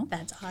market now.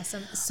 That's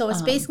awesome. So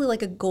it's basically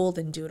like a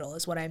golden doodle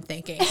is what I'm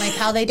thinking. Like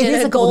how they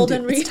did a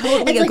golden It's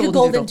totally like a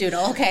golden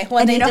doodle. Okay.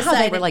 When and how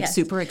they were like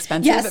super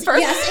expensive at first?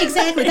 Yes,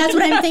 exactly. That's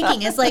what I'm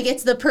thinking. It's like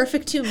it's the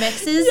perfect 2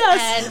 mixes,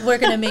 and we're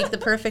going to make the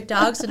perfect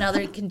dog, so now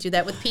they can do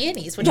that with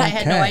peonies, which I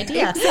had no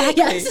idea.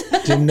 Exactly.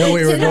 Yes. Didn't know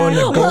we were going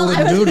to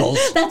golden doodles.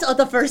 That's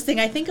the first thing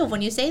I think of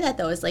when you say that,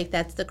 though, is like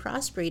that's the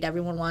crossbreed.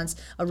 Everyone wants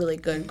a really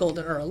good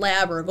golden or a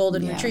lab or a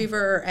golden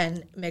retriever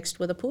and mixed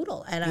with a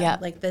poodle. And I'm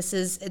like,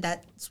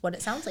 that's what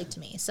it sounds like to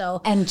me.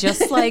 So and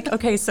just like,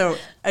 so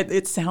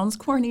it sounds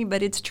corny,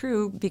 but it's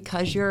true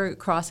because you're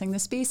crossing the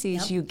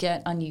species, you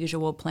get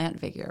unusual plant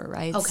vigor,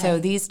 right? Okay. So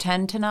these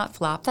tend to not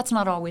flop. That's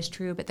not always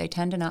true, but they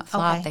tend to not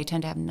flop. Okay. They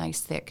tend to have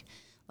nice, thick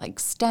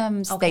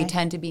stems. They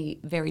tend to be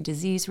very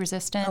disease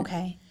resistant.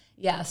 Okay.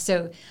 Yeah.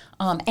 So,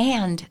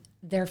 and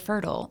they're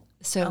fertile,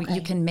 so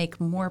you can make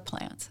more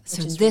plants.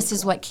 So this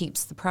is what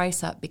keeps the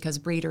price up because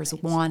breeders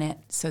want it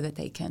so that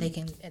they can.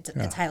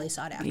 It's highly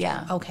sought after.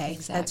 Yeah. Okay.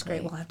 Exactly. That's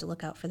great. We'll have to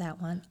look out for that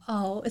one.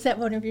 Oh, is that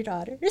one of your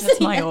daughters? That's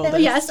my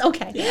oldest. Yes.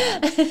 Okay.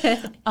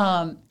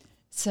 Yeah.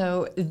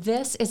 So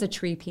this is a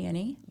tree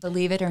peony.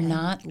 Believe it or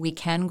not, we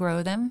can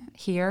grow them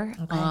here.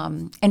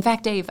 Okay. In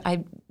fact, Dave,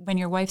 when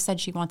your wife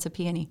said she wants a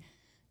peony,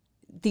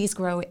 these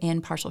grow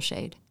in partial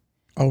shade.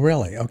 Oh,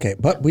 really? Okay.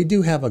 But we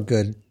do have a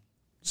good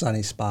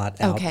sunny spot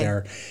out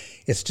there.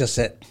 It's just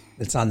that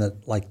it's on the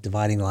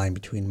dividing line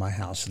between my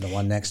house and the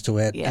one next to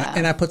it. Yeah.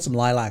 And I put some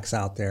lilacs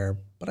out there,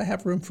 but I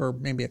have room for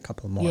maybe a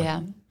couple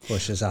more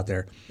bushes out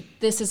there.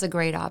 This is a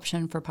great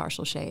option for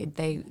partial shade.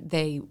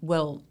 They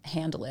will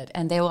handle it.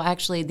 And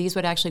these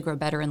would actually grow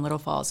better in Little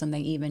Falls than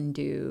they even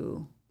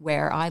do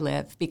where I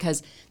live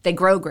because they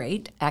grow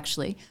great,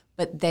 actually,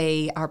 but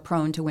they are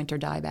prone to winter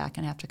dieback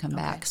and have to come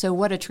back. So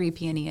what a tree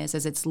peony is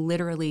it's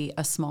literally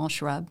a small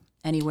shrub,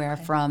 anywhere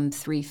from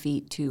 3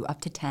 feet to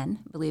up to 10,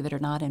 believe it or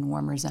not, in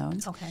warmer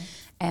zones. Okay.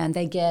 And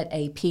they get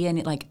a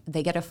peony,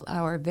 they get a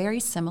flower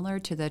very similar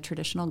to the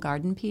traditional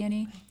garden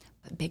peony,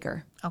 but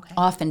bigger. Okay.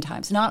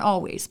 Oftentimes, not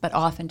always, but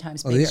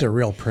oftentimes bigger. These are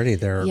real pretty.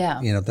 They're,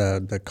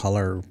 the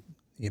color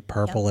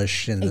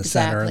purplish in the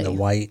center and the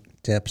white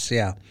tips.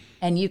 Yeah.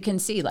 And you can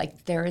see,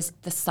 there is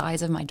the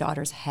size of my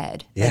daughter's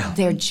head. Yeah.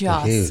 They're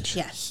just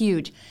huge.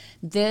 Huge.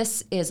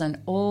 This is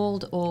an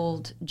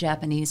old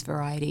Japanese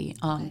variety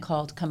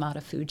called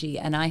Kamada Fuji.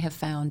 And I have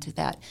found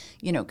that,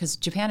 because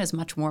Japan is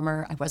much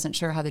warmer, I wasn't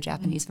sure how the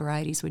Japanese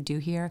varieties would do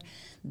here.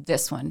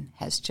 This one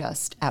has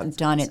just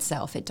outdone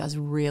itself. It does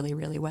really,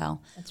 really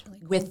well. That's really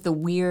cool. With the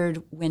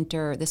weird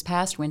winter, this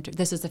past winter,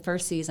 this is the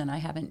first season I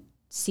haven't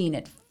seen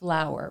it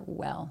flower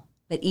well.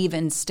 But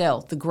even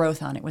still, the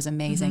growth on it was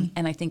amazing.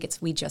 And I think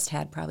we just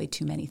had probably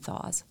too many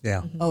thaws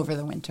over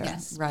the winter,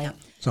 right? Yeah.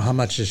 So how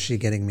much is she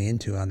getting me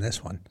into on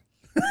this one?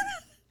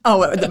 Oh,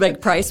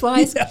 like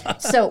price-wise? Yeah.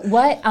 So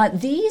what,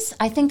 these,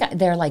 I think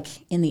they're like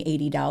in the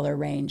 $80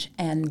 range.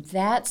 And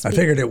that's... I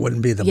figured it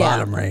wouldn't be the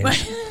bottom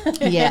range.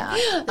 Yeah.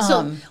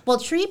 Well,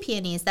 tree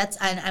peonies,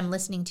 I'm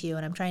listening to you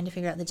and I'm trying to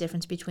figure out the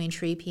difference between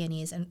tree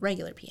peonies and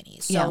regular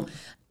peonies. So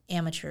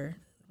amateur...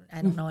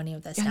 I don't know any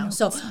of this now.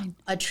 So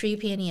a tree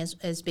peony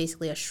is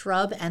basically a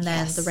shrub, and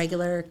then the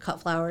regular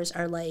cut flowers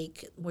are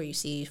like where you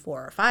see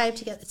 4 or 5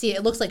 together. See,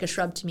 it looks like a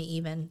shrub to me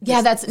even.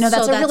 Yeah, that's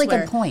a really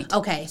good point.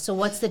 Okay, so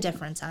what's the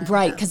difference on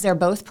Right, because they're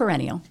both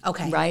perennial.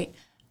 Okay. Right?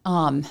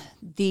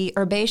 The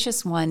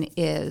herbaceous one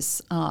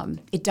is,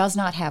 it does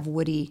not have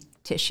woody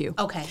tissue.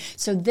 Okay.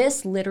 So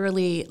this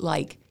literally,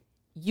 like,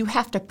 you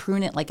have to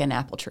prune it like an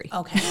apple tree.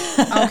 Okay.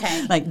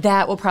 Okay. Like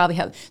that will probably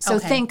help. So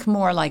think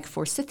more like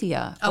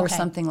forsythia or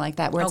something like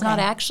that, where it's not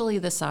actually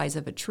the size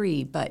of a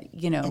tree, but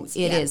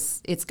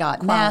it's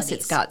got mass,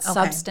 it's got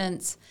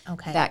substance,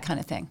 that kind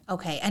of thing.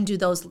 Okay. And do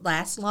those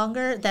last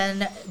longer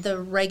than the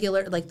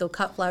regular, like the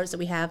cut flowers that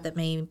we have that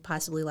may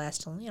possibly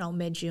last till,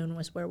 mid-June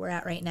was where we're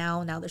at right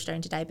now. Now they're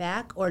starting to die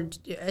back, or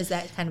is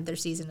that kind of their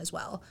season as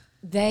well?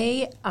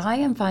 I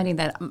am finding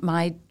that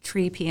my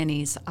tree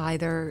peonies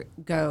either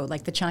go,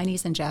 like the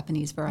Chinese and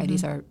Japanese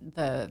varieties are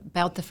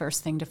about the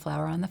first thing to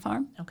flower on the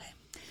farm. Okay.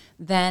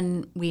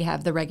 Then we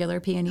have the regular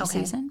peony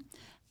season.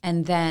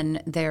 And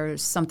then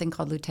there's something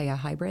called Lutea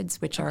hybrids,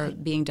 which are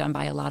being done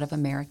by a lot of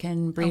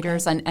American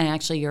breeders and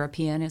actually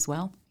European as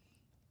well.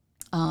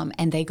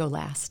 And they go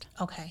last.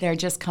 Okay. They're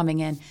just coming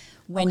in.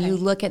 When you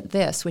look at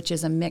this, which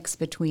is a mix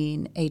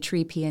between a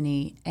tree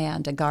peony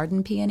and a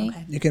garden peony.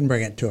 You can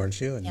bring it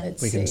towards you and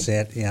we can see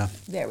it. Yeah.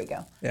 There we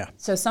go. Yeah.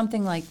 So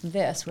something like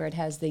this, where it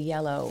has the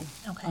yellow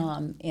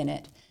in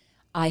it.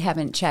 I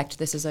haven't checked.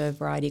 This is a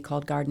variety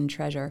called Garden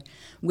Treasure.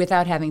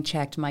 Without having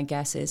checked, my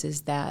guess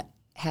is that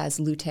has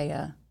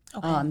Lutea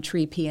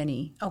tree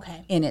peony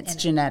in its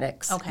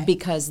genetics. Okay.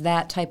 Because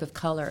that type of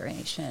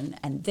coloration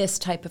and this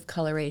type of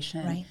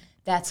coloration,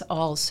 that's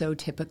all so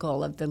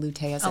typical of the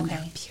Luteas, and they're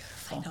beautiful.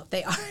 I know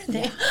they are.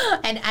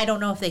 And I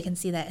don't know if they can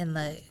see that in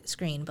the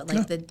screen, but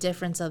like the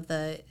difference of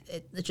it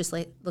just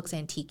like looks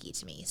antique-y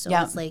to me. So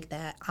it's like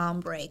that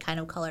ombre kind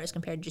of color as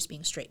compared to just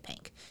being straight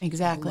pink.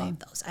 Exactly. I love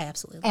those. I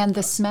absolutely love And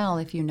those. the smell,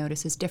 if you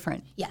notice, is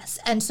different. Yes.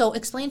 And so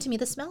explain to me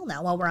the smell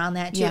now while we're on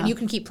that too. And you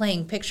can keep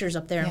playing pictures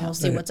up there and we'll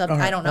see what's up. Right.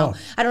 I don't know.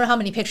 I don't know how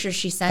many pictures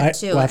she sent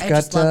too. I've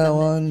got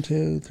 1,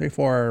 2, 3,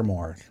 4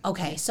 more.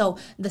 Okay. So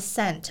the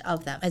scent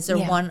of them. Is there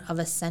one of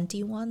a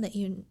scenty one that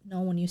you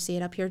know when you see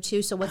it up here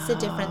too? So what's the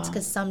difference?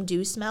 Because some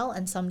do smell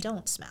and some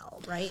don't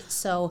smell, right?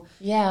 So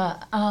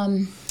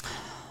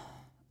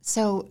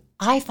so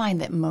I find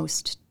that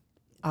most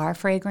are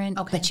fragrant,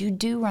 but you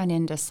do run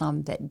into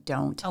some that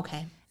don't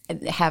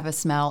have a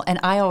smell, and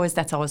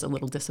that's always a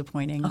little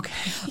disappointing.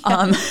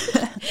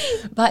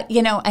 But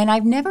and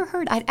I've never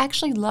heard. I'd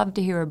actually love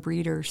to hear a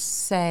breeder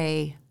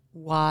say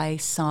why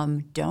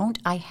some don't.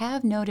 I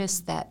have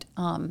noticed that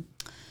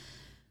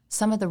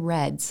some of the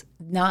reds,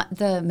 not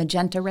the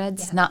magenta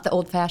reds, not the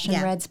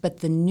old-fashioned reds, but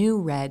the new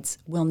reds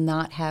will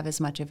not have as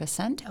much of a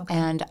scent.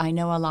 And I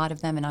know a lot of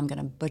them, and I'm going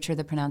to butcher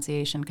the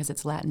pronunciation because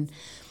it's Latin.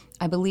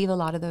 I believe a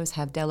lot of those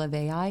have Della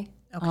Vei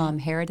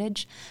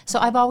heritage. So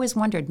I've always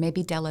wondered,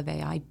 maybe Della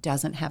Vei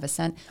doesn't have a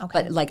scent,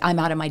 but like I'm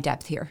out of my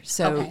depth here.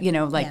 So,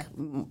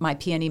 my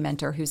peony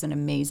mentor, who's an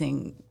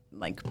amazing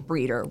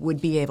breeder, would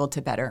be able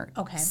to better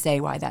say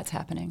why that's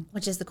happening.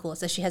 Which is the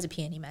coolest, that she has a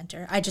peony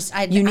mentor.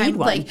 You need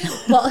one.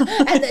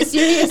 And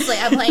seriously,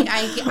 I'm like,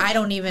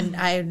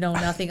 I know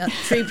nothing of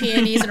tree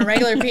peonies and a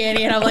regular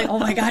peony, and I'm like, oh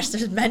my gosh,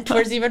 there's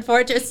mentors even for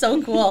it. It's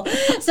so cool.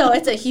 So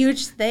it's a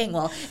huge thing.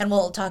 Well, and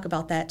we'll talk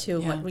about that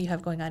too, what we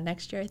have going on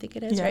next year, I think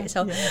it is, right?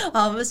 So,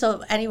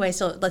 so anyway,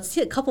 so let's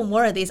see a couple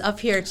more of these up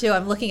here too.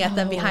 I'm looking at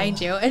them behind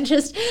you, and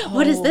just,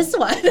 what is this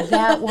one?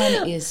 That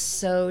one is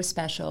so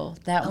special.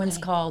 That one's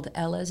called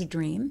Ella's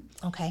Dream.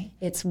 Okay.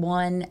 It's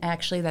one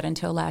actually that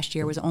until last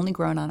year was only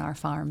grown on our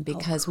farm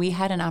because we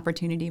had an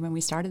opportunity when we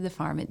started the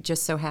farm. It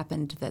just so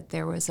happened that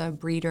there was a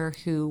breeder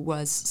who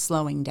was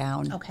slowing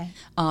down.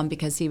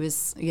 Because he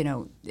was,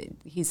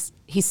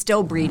 he's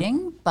still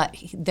breeding, but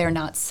they're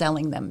not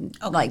selling them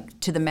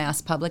to the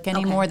mass public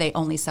anymore. They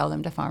only sell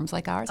them to farms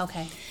like ours.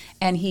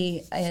 And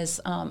he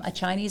is a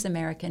Chinese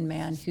American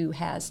man who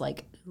has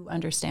who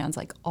understands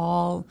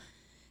all.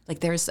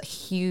 There's a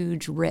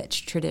huge,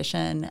 rich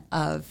tradition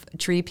of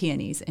tree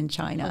peonies in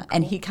China,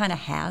 and he kind of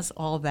has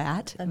all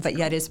that, but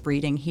yet is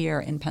breeding here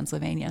in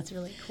Pennsylvania. That's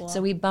really cool.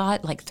 So we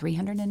bought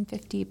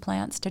 350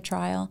 plants to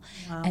trial,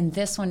 and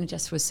this one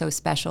just was so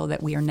special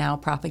that we are now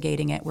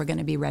propagating it. We're going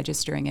to be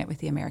registering it with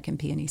the American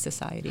Peony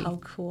Society. How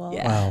cool.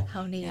 Yeah. Wow.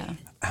 How neat. Yeah.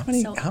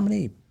 How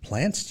many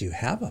plants do you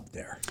have up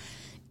there?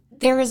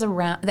 There is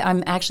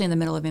I'm actually in the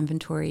middle of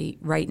inventory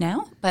right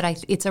now,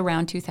 but it's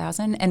around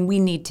 2,000, and we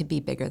need to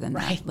be bigger than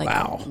that. Like,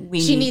 wow.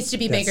 She needs to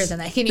be bigger than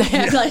that. Can you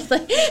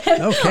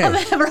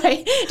okay.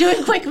 Right.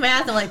 Doing quick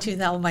math, I'm like,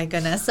 2,000, oh my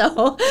goodness.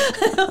 So,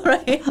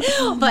 right.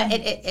 But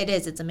it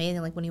is. It's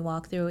amazing. Like when you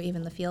walk through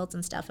even the fields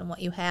and stuff and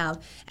what you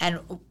have, and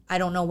I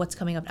don't know what's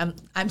coming up.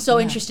 I'm so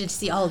interested to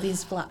see all of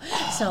these flowers.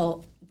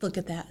 So, look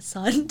at that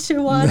sun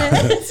too on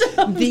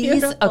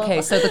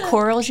it. So the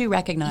corals you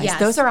recognize,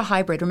 those are a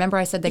hybrid. Remember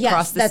I said they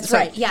cross this? That's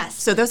right,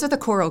 yes. So those are the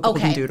coral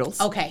golden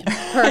doodles. Okay,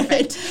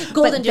 perfect.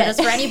 Golden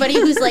doodles. For anybody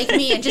who's like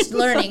me and just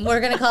learning,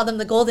 we're going to call them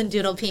the golden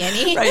doodle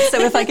peony. Right,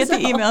 so if I get the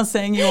email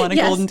saying you want a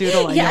golden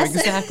doodle, I know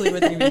exactly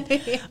what they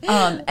mean.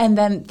 And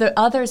then the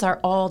others are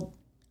all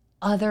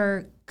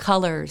other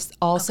colors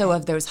also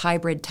of those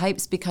hybrid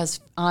types,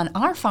 because on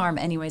our farm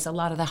anyways, a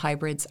lot of the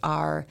hybrids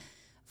are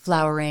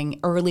flowering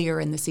earlier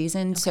in the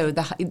season. So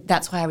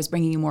that's why I was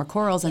bringing you more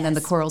corals, and then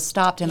the corals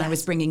stopped, and I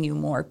was bringing you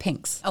more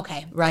pinks.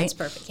 Okay. Right? That's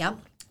perfect. Yep.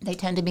 They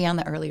tend to be on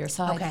the earlier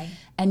side. Okay.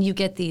 And you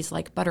get these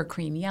like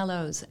buttercream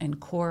yellows and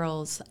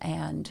corals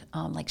and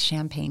like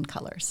champagne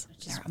colors.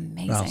 They're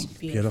amazing. Wow,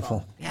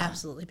 beautiful. Yeah.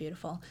 Absolutely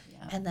beautiful.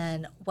 Yeah. And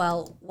then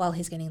while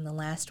he's getting the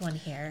last one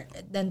here,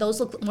 then those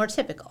look more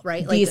typical,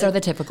 right? Like these are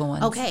the typical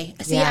ones. Okay.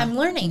 See, I'm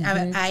learning.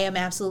 I am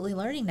absolutely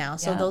learning now.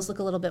 So those look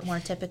a little bit more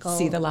typical.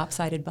 See the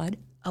lopsided bud?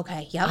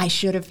 Okay, yep. I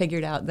should have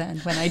figured out then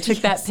when I took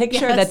that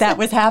picture that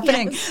was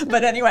happening.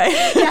 But anyway.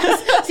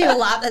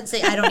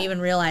 See, I don't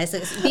even realize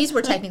this. These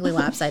were technically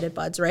lopsided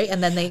buds, right?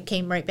 And then they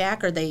came right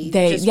back, or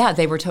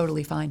they were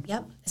totally fine.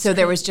 Yep. So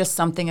there was just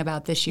something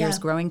about this year's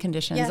growing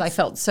conditions. Yes. I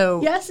felt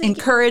so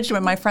encouraged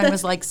when my friend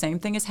was like, same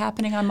thing is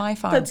happening on my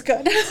farm. That's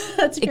good.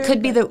 It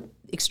could be the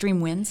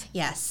extreme winds.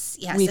 Yes.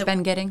 We've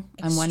been getting.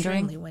 I'm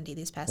wondering. Extremely windy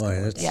these past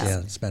couple of days.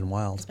 It's been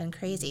wild. It's been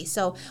crazy.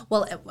 So,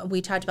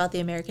 we talked about the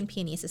American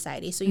Peony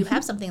Society. So you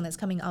have something that's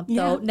coming up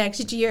though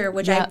next year,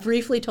 which I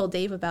briefly told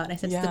Dave about. And I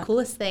said it's the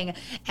coolest thing,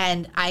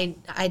 and I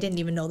didn't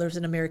even know there was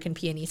an American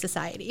Peony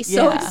Society.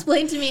 So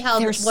explain to me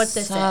what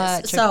this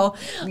is. So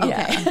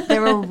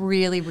they're a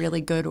really,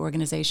 really good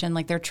organization.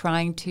 Like they're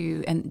trying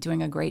to and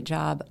doing a great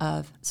job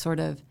of sort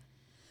of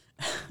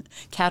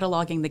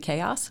cataloging the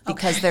chaos,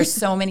 because there's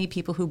so many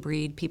people who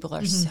breed. People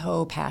are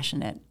so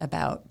passionate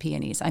about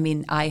peonies. I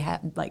mean, I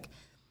have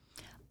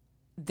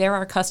there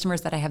are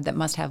customers that I have that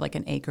must have like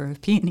an acre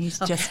of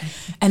peonies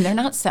and they're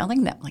not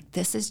selling them. Like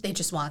they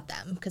just want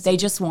them. They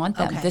just want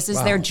them. This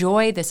is their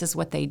joy. This is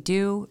what they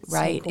do.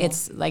 Right. So cool.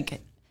 It's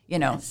like,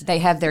 they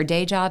have their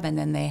day job and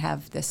then they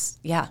have this.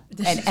 Yeah.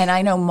 And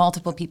I know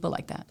multiple people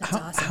like that. That's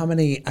awesome. How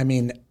many,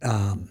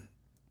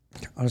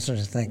 I was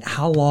starting to think,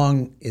 how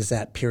long is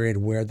that period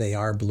where they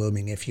are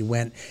blooming? If you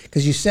went,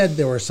 because you said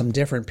there were some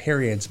different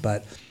periods,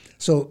 but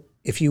so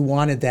if you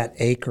wanted that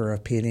acre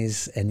of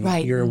peonies and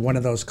you're one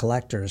of those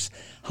collectors,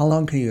 how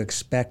long can you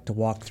expect to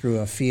walk through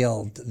a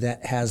field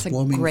that has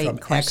blooming from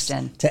X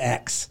to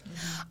X?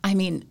 I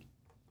mean,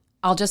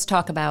 I'll just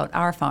talk about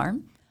our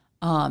farm.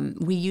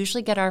 We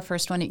usually get our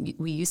first one.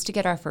 We used to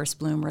get our first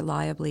bloom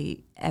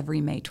reliably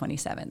every May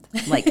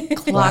 27th, like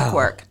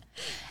clockwork.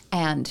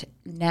 And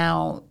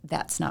now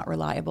that's not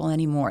reliable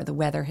anymore. The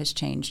weather has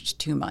changed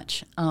too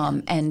much.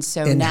 And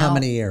so in now, how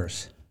many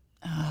years?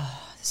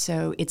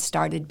 So it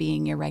started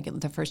being irregular.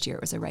 The first year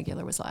it was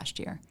irregular was last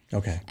year.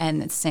 Okay.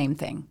 And the same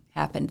thing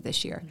happened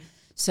this year.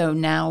 So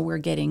now we're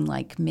getting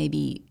like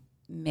maybe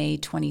May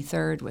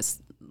 23rd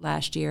was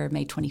last year,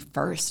 May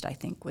 21st I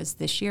think was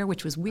this year,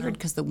 which was weird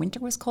because the winter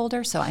was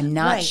colder. So I'm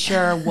not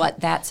sure what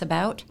that's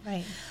about.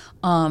 Right.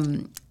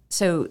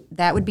 So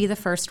that would be the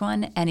first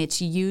one. And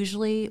it's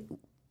usually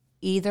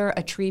either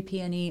a tree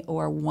peony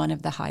or one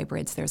of the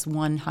hybrids. There's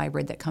one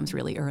hybrid that comes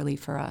really early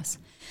for us.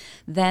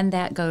 Then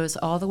that goes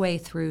all the way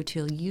through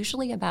till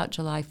usually about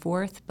July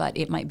 4th, but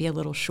it might be a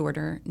little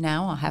shorter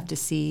now. I'll have to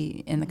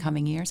see in the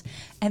coming years.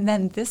 And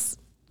then this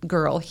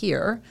girl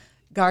here,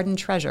 Garden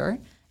Treasure,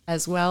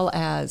 as well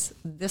as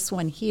this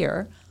one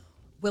here,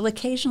 will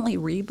occasionally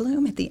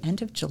rebloom at the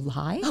end of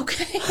July.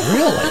 Okay.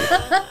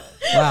 Really?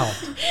 Wow.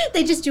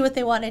 They just do what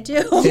they want to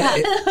do. Yeah.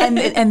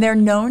 and they're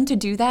known to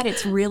do that.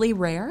 It's really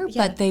rare,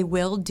 but they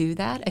will do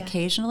that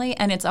occasionally.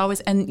 And it's always,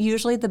 and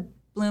usually the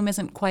bloom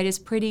isn't quite as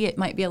pretty. It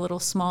might be a little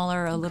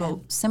smaller, a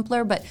little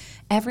simpler, but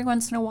every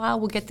once in a while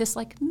we'll get this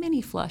like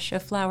mini flush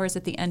of flowers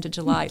at the end of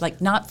July,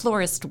 like not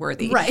florist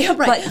worthy,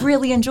 but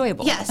really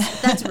enjoyable.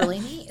 Yes, that's really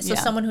neat. So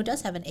someone who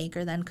does have an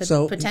acre then could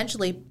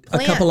potentially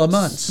plant a couple of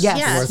months.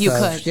 Yes, you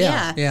could.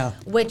 Yeah.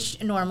 Which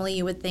normally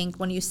you would think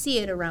when you see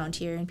it around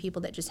here and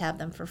people that just have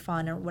them for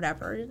fun or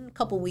whatever, in a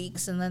couple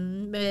weeks and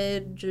then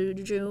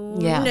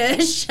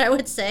mid-June-ish, I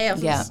would say. I'm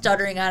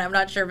stuttering on it. I'm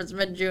not sure if it's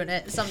mid-June.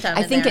 Sometime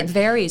I think it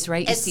varies,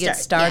 right? You see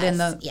it start in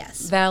the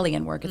valley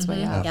and work its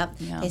way up. Yep.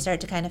 Yeah. They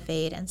start to kind of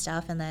fade and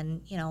stuff. And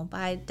then,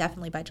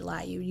 definitely by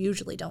July, you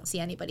usually don't see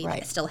anybody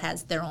that still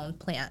has their own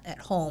plant at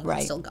home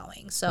still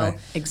going. So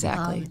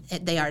exactly.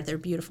 They're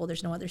beautiful.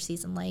 There's no other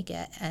season like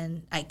it.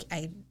 And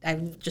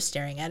I'm just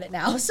staring at it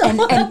now. So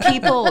and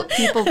people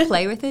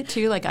play with it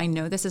too. Like I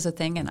know this is a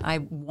thing and I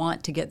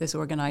want to get this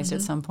organized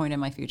at some point in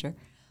my future.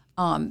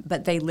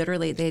 But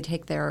they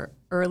take their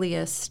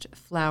earliest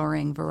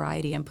flowering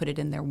variety and put it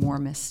in their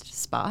warmest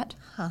spot.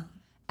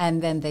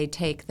 And then they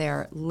take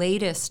their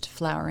latest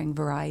flowering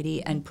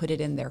variety and put it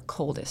in their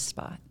coldest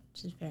spot.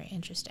 Which is very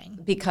interesting.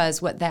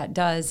 Because what that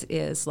does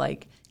is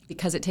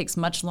because it takes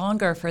much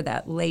longer for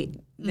that late,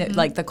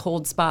 the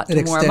cold spot to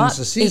warm up. It extends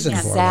the season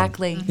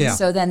exactly. for them. Yeah.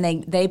 So then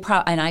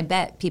and I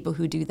bet people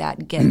who do that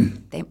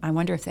I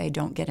wonder if they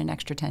don't get an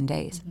extra 10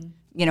 days,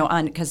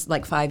 because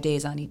 5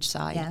 days on each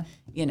side,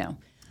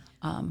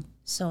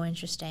 So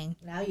interesting.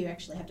 Now you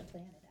actually have to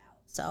plan it out.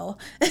 So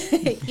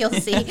you'll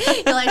see.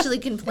 You'll actually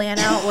can plan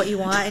out what you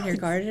want in your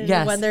garden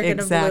and when they're going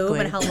to bloom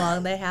and how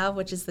long they have,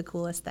 which is the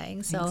coolest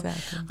thing. So,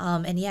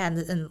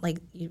 and like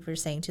you were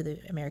saying, too, the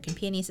American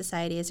Peony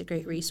Society is a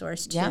great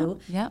resource too.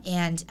 Yeah.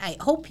 And I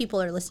hope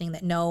people are listening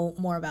that know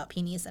more about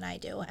peonies than I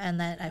do, and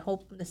that I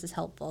hope this is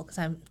helpful because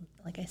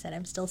like I said,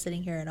 I'm still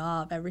sitting here in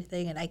awe of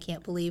everything, and I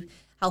can't believe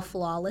how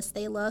flawless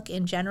they look.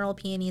 In general,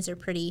 peonies are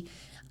pretty.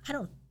 I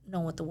don't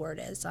know what the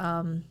word is.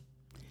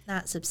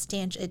 Not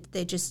substantial.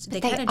 They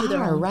kind of do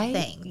their own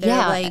thing.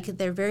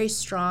 They're very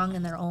strong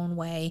in their own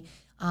way.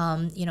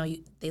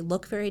 They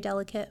look very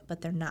delicate, but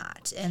they're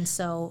not. And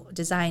so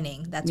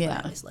designing, that's what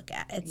I always look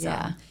at. It's you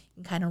can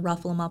kind of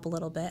ruffle them up a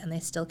little bit, and they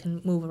still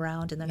can move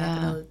around, and they're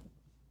not going to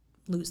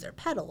lose their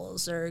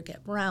petals or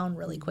get brown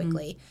really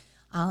quickly.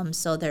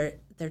 So they're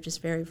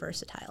just very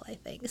versatile, I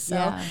think.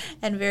 So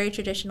and very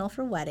traditional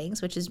for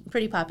weddings, which is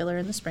pretty popular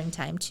in the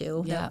springtime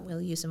too. Yeah,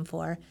 we'll use them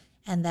for.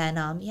 And then,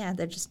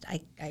 they're just,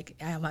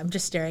 I'm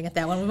just staring at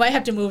that one. We might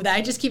have to move that.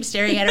 I just keep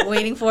staring at it,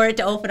 waiting for it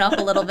to open up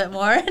a little bit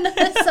more.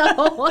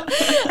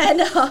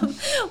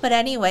 But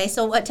anyway,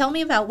 so tell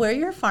me about where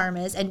your farm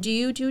is, and do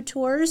you do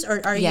tours,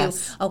 or are you?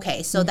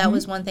 Okay, so that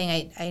was one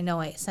thing I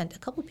know I sent a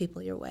couple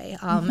people your way,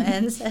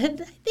 and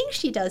said, I think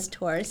she does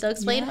tours. So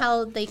explain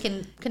how they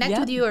can connect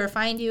with you or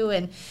find you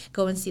and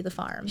go and see the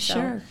farm.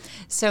 Sure.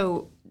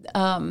 So,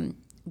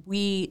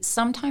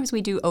 sometimes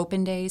we do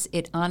open days.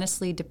 It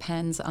honestly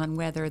depends on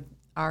whether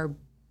our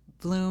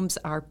blooms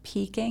are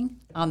peaking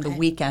on the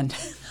weekend.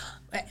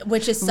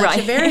 Which is such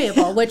a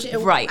variable,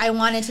 I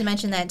wanted to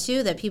mention that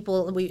too, that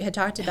we had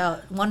talked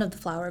about one of the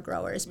flower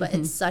growers, but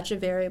it's such a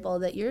variable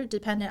that you're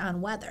dependent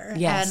on weather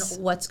and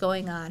what's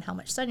going on, how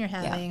much sun you're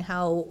having,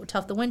 how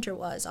tough the winter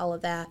was, all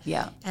of that.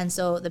 Yeah. And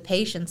so the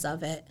patience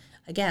of it.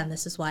 Again,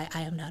 this is why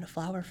I am not a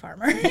flower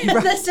farmer.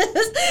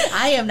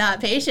 I am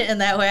not patient in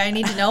that way. I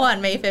need to know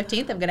on May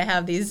 15th I'm going to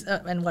have these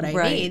and what I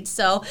need.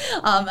 So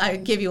I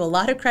give you a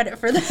lot of credit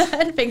for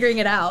that, figuring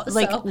it out.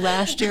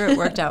 Last year it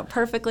worked out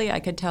perfectly.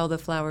 I could tell the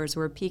flowers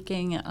were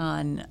peaking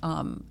on,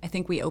 I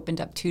think we opened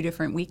up 2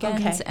 different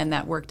weekends, and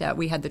that worked out.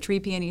 We had the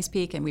tree peonies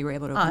peak, and we were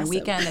able to open a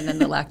weekend, and then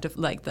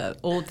the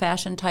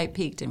old-fashioned type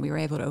peaked, and we were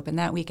able to open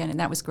that weekend, and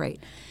that was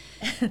great.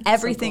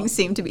 Everything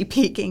seemed to be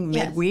peaking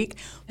midweek,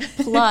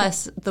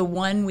 plus the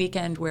one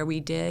weekend where we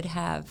did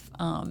have,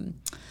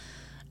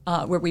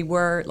 where we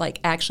were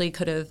actually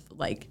could have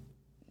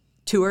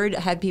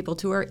had people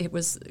tour.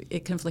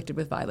 It conflicted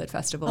with Violet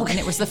Festival, and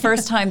it was the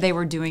first time they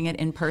were doing it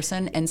in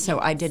person, and so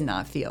I did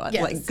not feel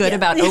good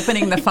about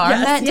opening the farm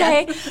that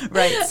day.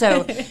 Right.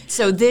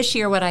 So this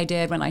year, what I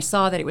did when I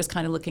saw that it was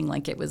kind of looking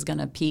like it was going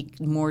to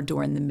peak more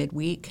during the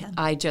midweek,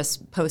 I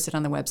just posted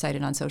on the website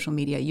and on social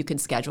media. You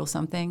could schedule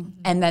something,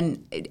 and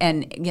then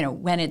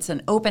when it's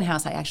an open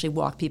house, I actually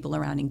walk people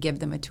around and give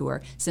them a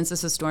tour. Since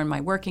this was during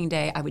my working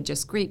day, I would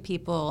just greet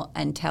people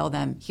and tell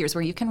them, "Here's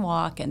where you can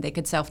walk," and they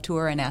could self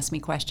tour and ask me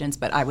questions.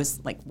 But I was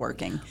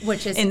working,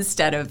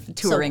 instead of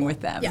touring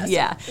with them.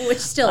 Which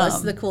still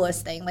is the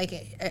coolest thing.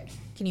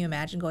 Can you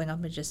imagine going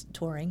up and just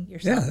touring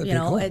yourself?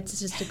 Cool. It's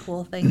just a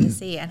cool thing to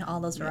see, and all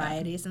those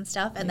varieties and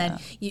stuff. And then,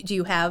 do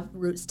you have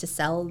roots to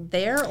sell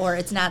there, or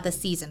it's not the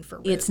season for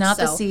roots? It's not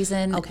the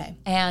season. Okay.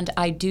 And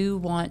I do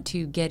want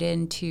to get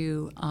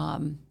into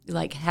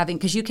having,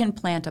 because you can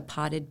plant a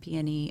potted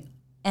peony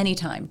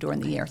anytime during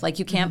the year.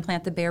 You can't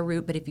plant the bare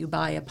root, but if you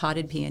buy a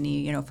potted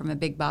peony, from a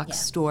big box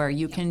store,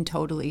 you can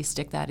totally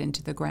stick that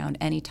into the ground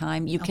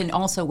anytime. You can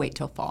also wait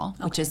till fall,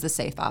 which is the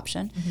safe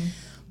option.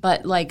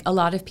 But a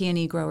lot of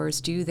peony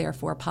growers do,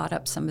 therefore, pot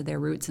up some of their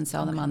roots and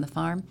sell them on the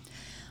farm.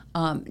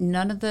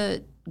 None of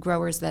the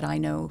growers that I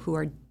know who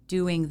are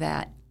doing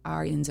that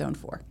are in Zone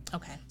 4.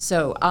 Okay.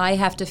 So I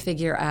have to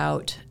figure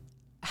out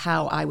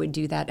how I would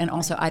do that. And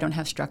also, I don't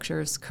have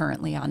structures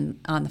currently on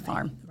the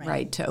farm,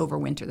 to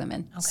overwinter them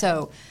in. Okay.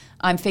 So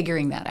I'm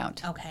figuring that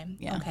out. Okay.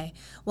 Yeah. Okay.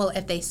 Well,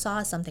 if they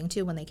saw something,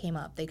 too, when they came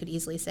up, they could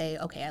easily say,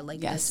 okay, I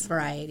like this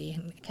variety.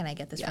 Can I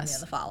get this from you in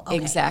the fall? Okay.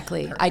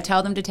 Exactly. Perfect. I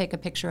tell them to take a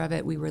picture of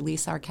it. We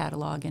release our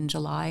catalog in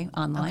July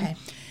online. Okay.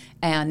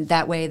 And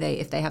that way,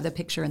 if they have the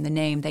picture and the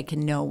name, they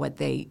can know what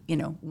they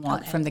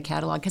want from the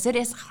catalog, because it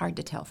is hard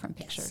to tell from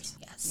pictures.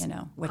 Yes.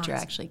 What you're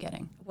actually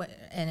getting.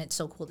 And it's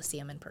so cool to see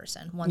them in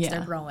person once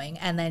they're growing,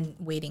 and then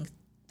waiting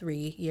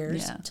 3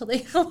 years till they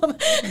come.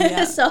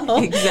 So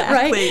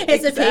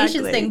it's a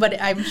patience thing, but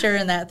I'm sure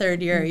in that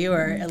 3rd year you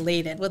were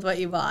elated with what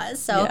you bought.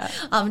 So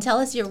tell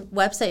us your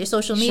website, your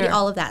social media,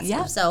 all of that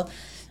stuff. So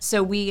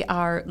So we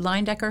are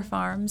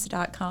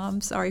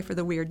LeindeckerFarms.com. Sorry for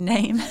the weird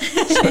name.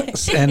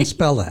 And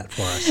spell that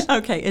for us.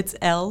 Okay, it's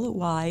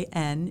LYNDAKER.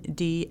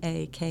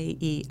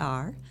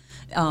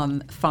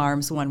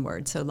 Farms, one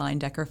word, so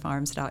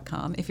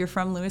LeindeckerFarms.com. If you're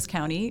from Lewis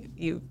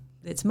County,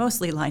 it's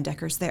mostly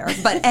Leindeckers there,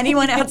 but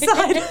anyone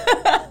outside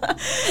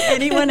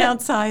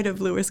of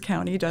Lewis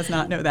County does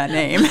not know that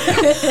name.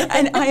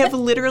 And I have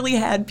literally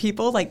had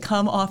people like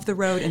come off the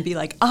road and be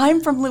like,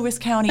 I'm from Lewis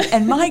County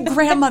and my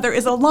grandmother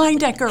is a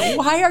Leindecker.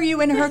 Why are you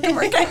in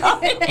Herkimer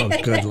County? Oh,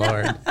 good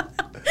Lord.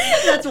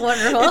 That's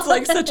wonderful. It's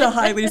like such a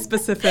highly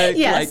specific,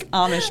 like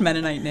Amish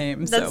Mennonite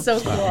name. That's so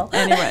cool.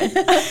 Anyway,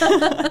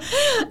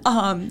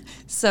 and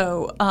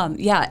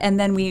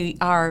then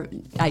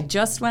I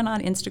just went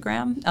on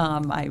Instagram.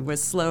 I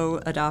was slow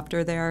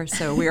adopter there,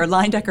 so we are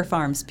Leindecker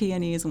Farms,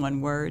 Peonies,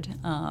 one word,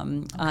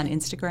 on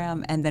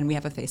Instagram, and then we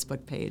have a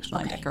Facebook page,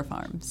 Leindecker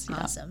Farms.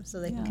 Awesome. So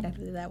they can connect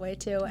with you that way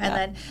too. And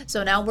then,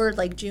 so now we're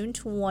like June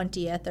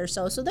 20th or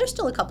so. So there's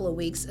still a couple of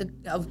weeks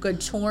of good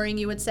touring,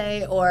 you would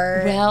say,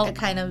 or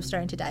kind of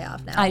starting to die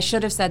off now. I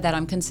should have said that.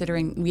 I'm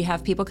considering, we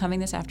have people coming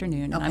this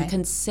afternoon, and I'm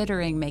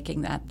considering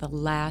making that the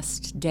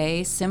last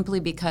day simply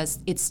because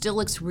it still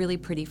looks really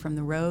pretty from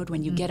the road.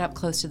 When you get up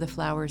close to the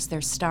flowers, they're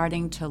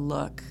starting to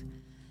look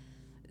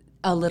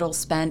a little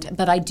spent,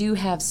 but I do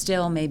have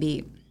still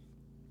maybe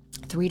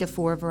 3 to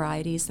 4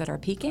 varieties that are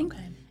peaking.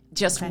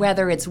 Just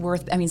whether it's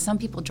worth, I mean, some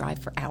people drive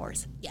for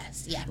hours.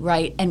 Yes, yeah.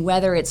 Right, and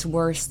whether it's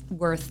worth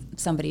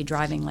somebody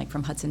driving like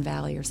from Hudson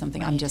Valley or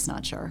something, I'm just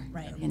not sure.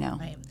 Right, you know.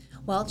 Right.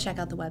 Well, check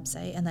out the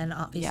website, and then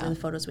obviously the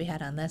photos we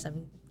had on this.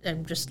 I'm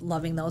just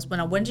loving those.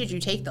 When did you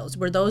take those?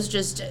 Were those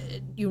just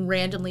you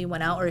randomly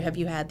went out, or have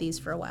you had these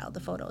for a while? The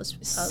photos.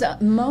 So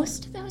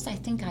most of those I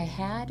think I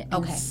had,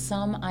 and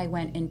some I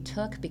went and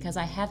took because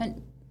I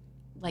haven't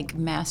like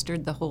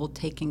mastered the whole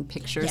taking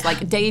pictures. Yeah.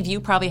 Like Dave,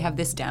 you probably have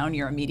this down.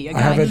 You're a media guy.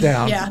 I have it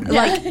down. Yeah.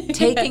 Like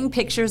taking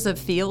pictures of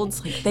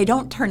fields, like they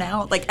don't turn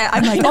out. Like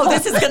I'm like, oh,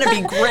 this is going to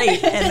be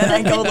great, and then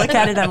I go look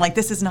at it. I'm like,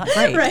 this is not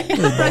great. Right.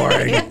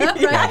 Boring.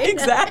 Yeah,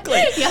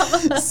 exactly.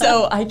 Yep.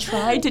 So I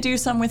tried to do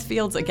some with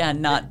fields again,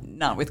 not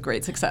with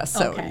great success.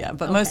 So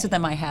but most of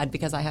them I had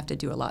because I have to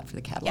do a lot for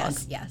the catalog.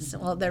 Yes.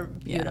 Well, they're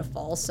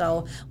beautiful.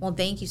 So,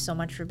 thank you so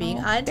much for being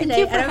on thank today.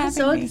 you for and I'm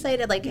so having me.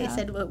 excited. Like I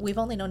said, we've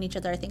only known each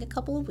other, I think, a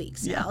couple of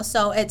weeks now.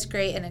 So it's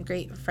great, and a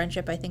great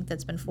friendship, I think,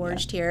 that's been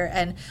forged here.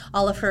 And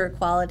all of her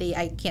quality,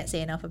 I can't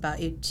say enough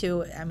about you,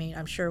 too. I mean,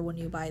 I'm sure when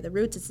you buy the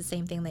roots, it's the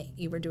same thing that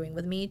you were doing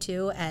with me,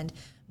 too. And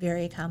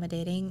very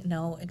accommodating,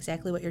 know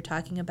exactly what you're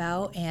talking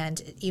about.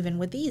 And even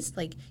with these,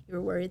 like, you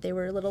were worried they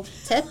were a little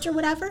tipped or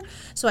whatever.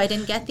 So I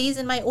didn't get these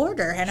in my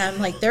order. And I'm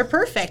like, they're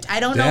perfect. I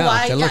don't know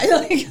why. Look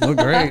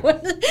great.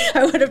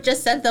 I would have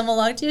just sent them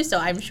along too. So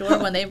I'm sure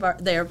when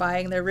they're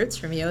buying their roots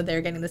from you,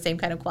 they're getting the same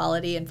kind of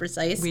quality and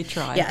precise. We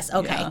try. Yes.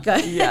 Okay.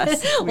 Good.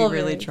 Yes. We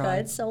really try.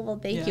 Good. So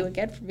thank you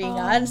again for being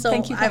on. So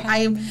thank you for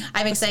I'm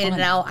excited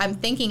now. I'm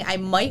thinking I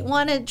might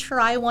want to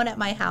try one at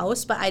my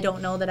house, but I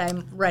don't know that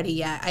I'm ready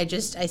yet. I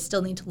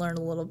still need to learn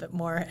a little bit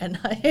more. And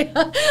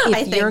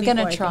if you're going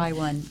to try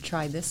one,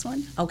 try this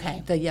one.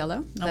 Okay. The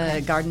yellow,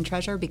 the Garden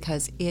Treasure,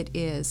 because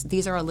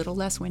these are a little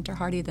less winter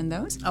hardy than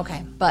those.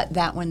 Okay. But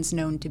that one's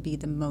known to be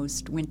the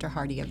most winter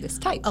hardy of this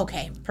type.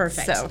 Okay,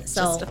 perfect. So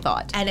just a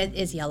thought. And it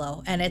is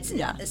yellow. And it's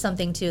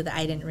something, too, that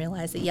I didn't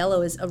realize that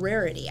yellow is a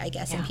rarity, I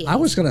guess, in peonies. I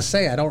was going to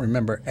say, I don't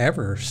remember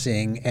ever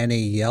seeing any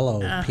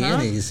yellow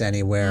peonies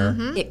anywhere.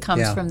 It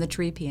comes from the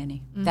tree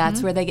peony.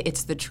 That's where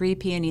it's the tree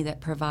peony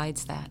that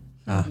provides that.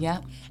 Yeah.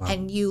 Wow.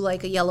 And you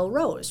like a yellow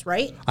rose,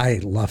 right? I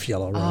love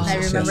yellow roses. I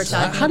remember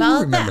talking How do you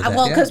about remember that.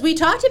 Well, because we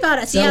talked about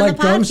it. Is that on like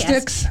the podcast.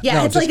 drumsticks? Yeah,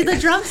 No, it's like the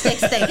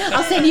drumsticks thing.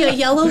 I'll send you a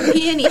yellow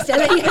peony. So,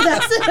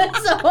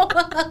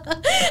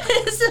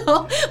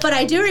 but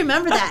I do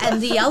remember that. And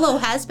the yellow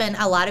has been,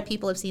 a lot of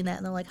people have seen that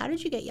and they're like, how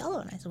did you get yellow?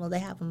 And I said, well, they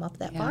have them up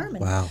that farm.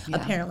 And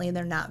apparently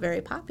they're not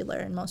very popular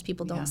and most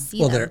people don't see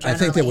them. Well, I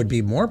think they would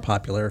be more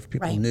popular if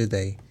people knew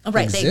they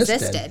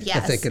existed. Yes.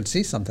 If they could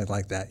see something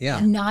like that,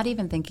 And not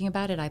even thinking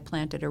about it, I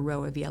planted a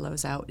row of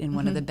yellows out in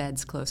one of the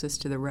beds closest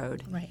to the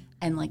road. Right.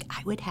 And like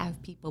I would have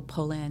people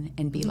pull in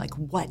and be like,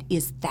 what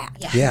is that?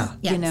 Yeah.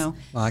 You know?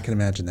 Well, I can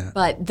imagine that.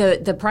 But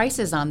the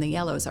prices on the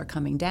yellows are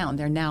coming down.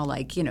 They're now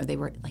like, they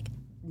were like,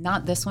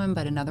 not this one,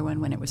 but another one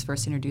when it was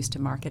first introduced to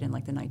market in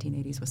like the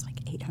 1980s was like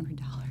 $800.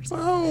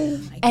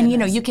 Oh. And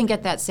you can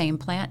get that same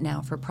plant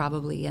now for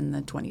probably in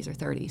the 20s or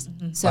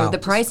 30s. So the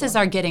prices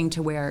are getting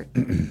to where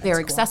they're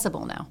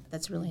accessible now.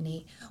 That's really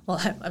neat. Well,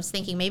 I was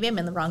thinking maybe I'm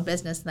in the wrong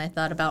business, and I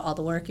thought about all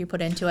the work you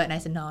put into it, and I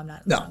said, no, I'm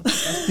not in the wrong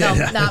business. No,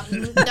 not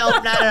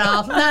at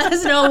all.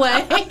 There's no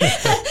way.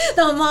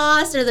 The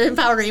moss or the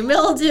powdery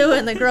mildew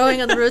and the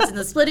growing of the roots and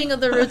the splitting of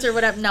the roots or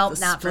whatever. No,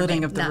 not for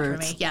me. Of the not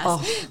roots. for me.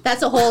 Yes.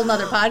 That's a whole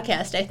nother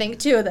podcast, I think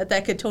too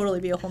that could totally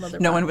be a whole nother.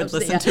 No one would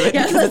listen to it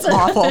because it's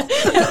awful.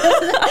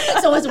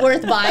 So it's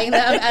worth buying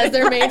them as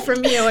they're made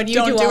from you, and you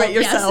don't do it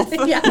yourself.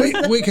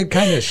 Yes. We could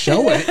kind of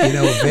show it,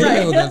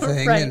 video the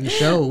thing and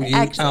show you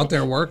out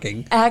there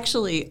working.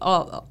 Actually,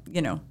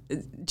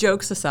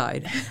 jokes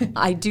aside,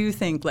 I do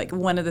think like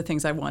one of the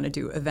things I want to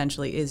do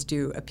eventually is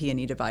do a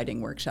peony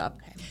dividing workshop,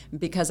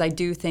 because I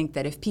do think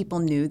that if people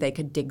knew they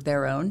could dig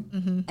their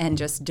own and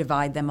just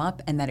divide them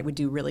up and that it would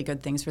do really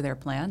good things for their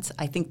plants,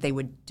 I think they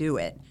would do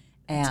it.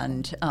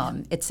 And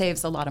it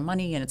saves a lot of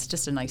money, and it's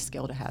just a nice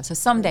skill to have. So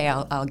someday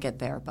I'll get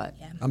there, but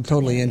I'm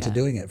totally into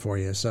doing it for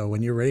you. So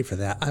when you're ready for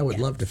that, I would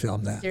love to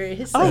film that.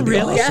 Seriously? Oh,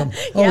 really? Awesome.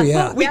 Yeah. Oh,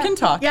 yeah. We can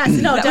talk. Yes,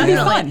 no, that would be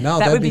definitely. fun. No,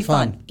 that would be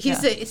fun.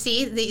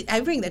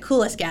 I bring the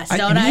coolest guests,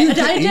 don't I? You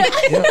I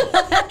do.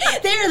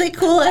 They're the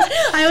coolest.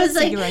 I was So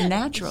like, you're a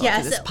natural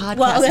yes, to this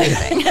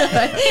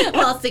podcast.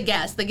 well, it's the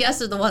guests. The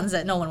guests are the ones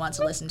that no one wants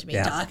to listen to me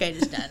talk. I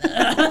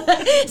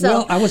just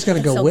well, I was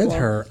going to go with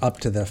her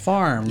up to the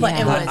farm, but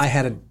I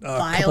had a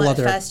couple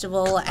other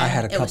festival. I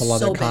had a couple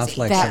other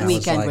conflicts. That and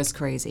weekend was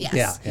crazy.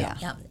 Yes.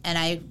 Yeah. And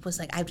I was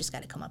like, I've just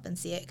got to come up and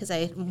see it, because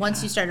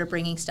once you started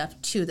bringing stuff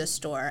to the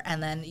store,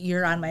 and then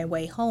you're on my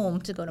way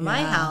home to go to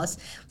my house,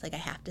 I was like, I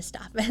have to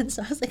stop in.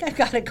 So I was like, I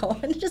got to go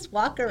and just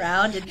walk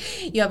around. And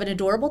you have an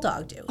adorable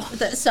dog too.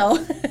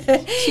 So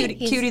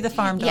Cutie the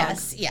farm dog.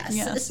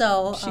 Yes.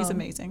 So she's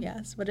amazing.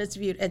 Yes, but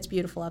it's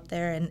beautiful up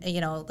there, and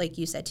like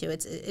you said too,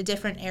 it's a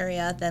different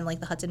area than like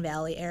the Hudson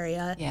Valley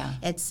area. Yeah.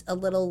 It's a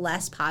little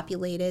less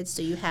populated,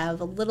 so you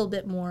have a little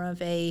bit more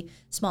of a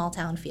small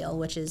town feel,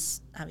 which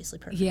is obviously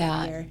perfect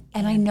here.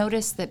 And I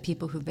noticed that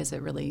people who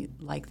visit really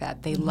like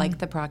that. They like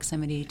the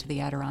proximity to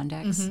the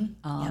Adirondacks.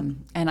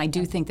 And I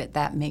do think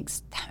that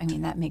makes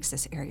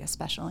this area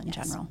special in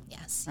general.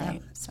 Yes.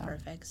 Right. It's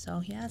perfect.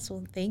 So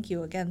well, thank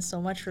you again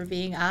so much for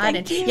being on.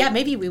 And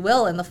maybe we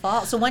will in the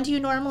fall. So when do you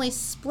normally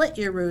split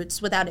your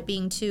roots without it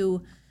being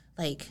too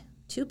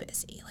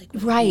busy?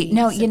 Right.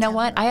 No, you know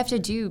what? I have to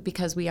do,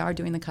 because we are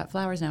doing the cut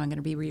flowers now, I'm going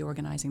to be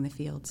reorganizing the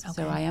fields. Okay.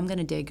 So I am going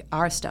to dig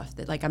our stuff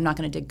I'm not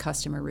going to dig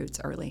customer roots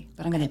early,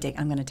 but I'm going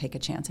to take a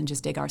chance and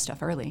just dig our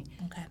stuff early.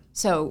 Okay.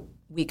 So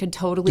we could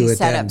totally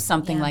set up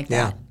something like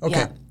that.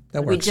 Okay.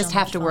 That works. We just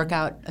have to work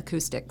out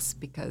acoustics,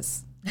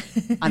 because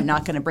I'm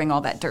not going to bring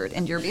all that dirt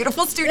into your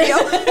beautiful studio.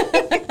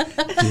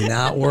 Do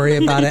not worry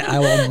about it. I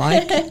will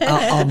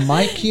I'll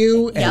mic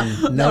you,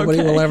 and nobody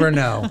will ever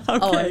know.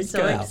 Okay, it's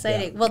so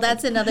exciting. Yeah. Well,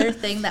 that's another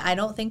thing that I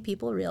don't think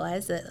people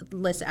realize.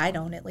 I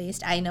don't at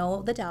least. I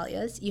know the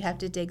dahlias, you have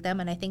to dig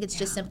them, and I think it's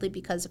just simply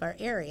because of our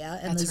area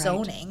and the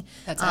zoning.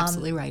 That's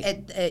absolutely right.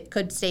 It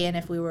could stay in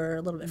if we were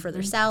a little bit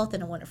further south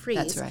and it wouldn't freeze.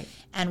 That's right.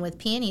 And with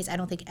peonies, I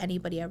don't think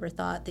anybody ever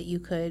thought that you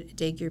could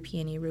dig your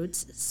peony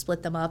roots,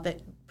 split them up.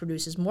 It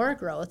produces more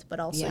growth, but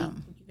also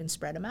you can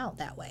spread them out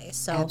that way.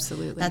 So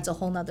absolutely, that's a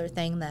whole nother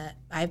thing that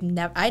I'd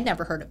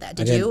never heard of that.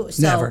 Did you?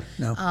 So, never.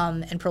 No.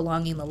 And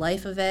prolonging the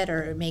life of it,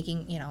 or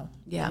making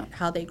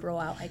how they grow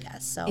out, I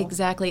guess. So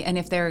exactly. And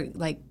if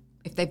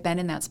they've been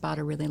in that spot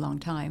a really long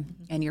time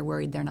and you're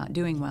worried they're not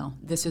doing well,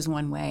 this is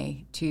one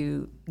way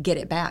to get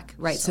it back,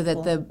 right? So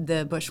that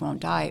the bush won't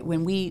die.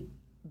 When we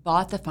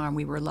bought the farm,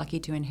 we were lucky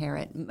to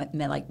inherit,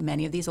 like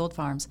many of these old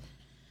farms,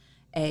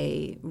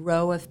 a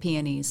row of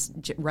peonies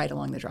right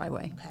along the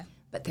driveway. Okay.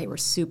 But they were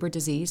super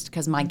diseased,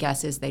 because my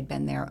guess is they'd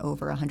been there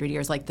over 100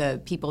 years. Like the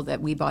people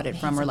that we bought it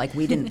from were like,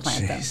 we didn't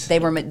plant them.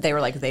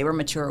 They were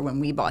mature when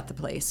we bought the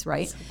place,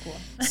 right? So cool.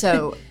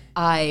 So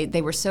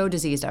they were so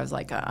diseased. I was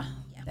like,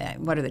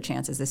 what are the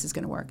chances this is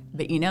going to work?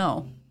 But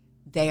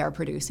they are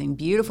producing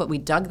beautiful. We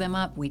dug them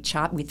up, we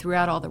chopped, we threw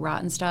out all the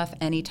rotten stuff.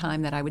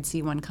 Anytime that I would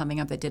see one coming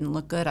up that didn't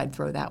look good, I'd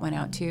throw that one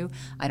out too.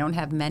 I don't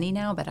have many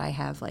now, but I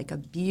have like a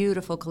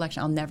beautiful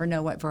collection. I'll never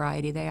know what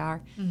variety they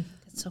are.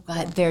 That's so cool.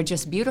 But they're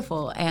just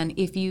beautiful. And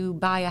if you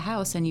buy a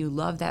house and you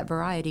love that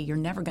variety, you're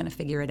never going to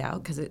figure it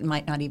out, because it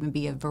might not even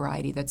be a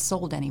variety that's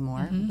sold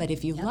anymore. But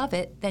if you love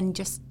it, then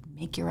just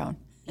make your own.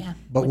 Yeah.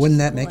 But wouldn't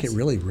that make it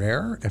really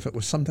rare if it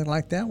was something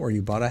like that, where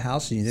you bought a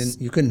house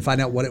and you couldn't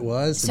find out what it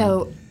was?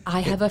 So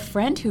I have a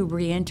friend who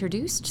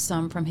reintroduced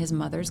some from his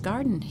mother's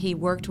garden. He's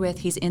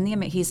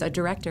a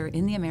director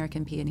in the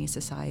American Peony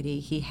Society.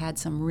 He had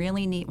some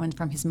really neat ones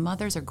from his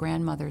mother's or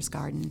grandmother's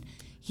garden.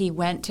 He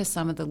went to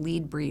some of the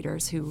lead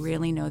breeders who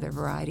really know their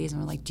varieties and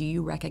were like, do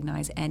you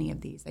recognize any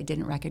of these? They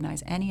didn't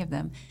recognize any of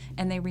them,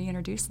 and they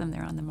reintroduced them.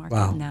 They're on the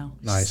market now.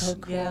 Nice. So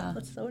cool. Yeah.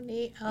 That's so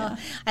neat.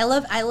 I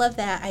love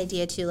that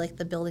idea too, like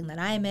the building that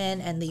I'm in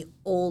and the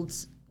old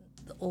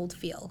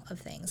feel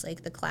of things,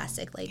 like the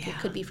classic, like it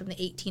could be from the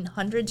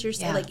 1800s or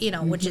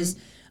so, which is,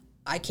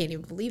 I can't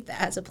even believe that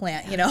as a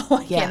plant,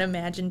 I can't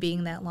imagine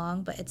being that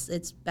long, but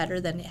it's better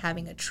than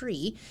having a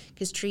tree,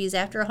 because trees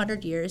after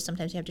 100 years,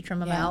 sometimes you have to trim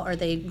them out, or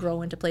they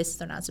grow into places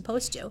they're not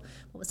supposed to.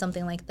 But with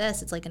something like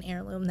this, it's like an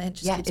heirloom that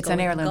just keeps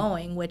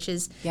going, which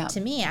is, to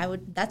me,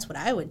 that's what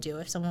I would do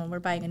if someone were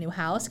buying a new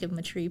house, give them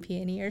a tree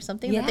peony or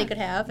something that they could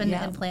have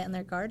and plant in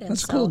their garden.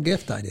 That's a cool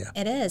gift idea.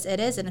 It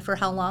is, and for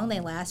how long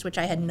they last, which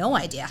I had no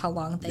idea how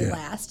long they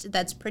last,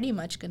 that's pretty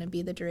much going to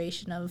be the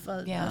duration of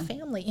a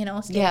family,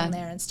 staying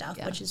there and stuff,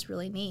 which is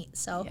really neat.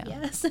 So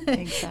yes,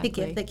 exactly. The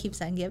gift that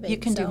keeps on giving. You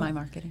can do my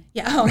marketing.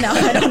 Yeah. Oh no,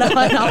 I don't know.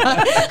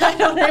 I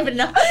don't even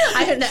know.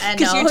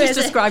 Because you just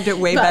described it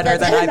way better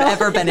than I've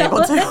ever been able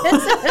to.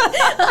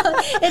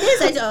 It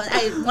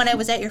is. When I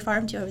was at your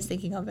farm too, I was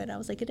thinking of it. I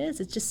was like, it is.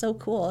 It's just so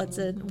cool. It's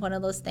one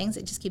of those things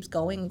that just keeps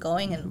going and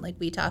going, and like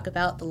we talk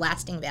about the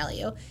lasting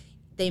value.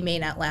 They may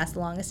not last the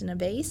longest in a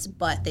vase,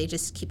 but they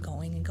just keep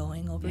going and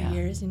going over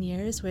years and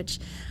years, which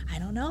I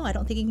don't know. I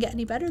don't think you can get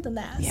any better than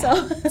that. Yeah,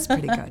 so it's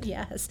pretty good.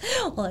 Yes.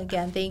 Well,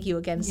 again, thank you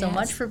again so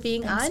much for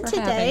being on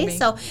today.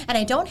 So, and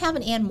I don't have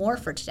an and more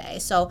for today.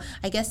 So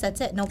I guess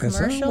that's it. No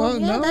commercial.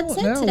 Well, that's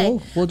it today.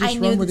 We'll just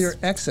run with your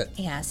exit.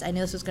 Yes, I knew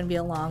this was going to be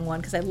a long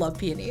one because I love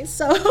peonies.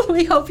 So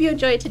we hope you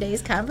enjoyed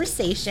today's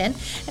conversation.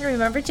 And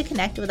remember to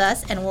connect with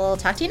us, and we'll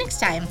talk to you next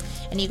time.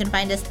 And you can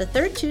find us the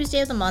third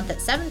Tuesday of the month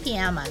at 7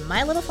 p.m. on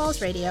My Little Falls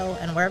Radio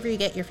and wherever you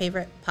get your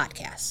favorite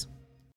podcasts.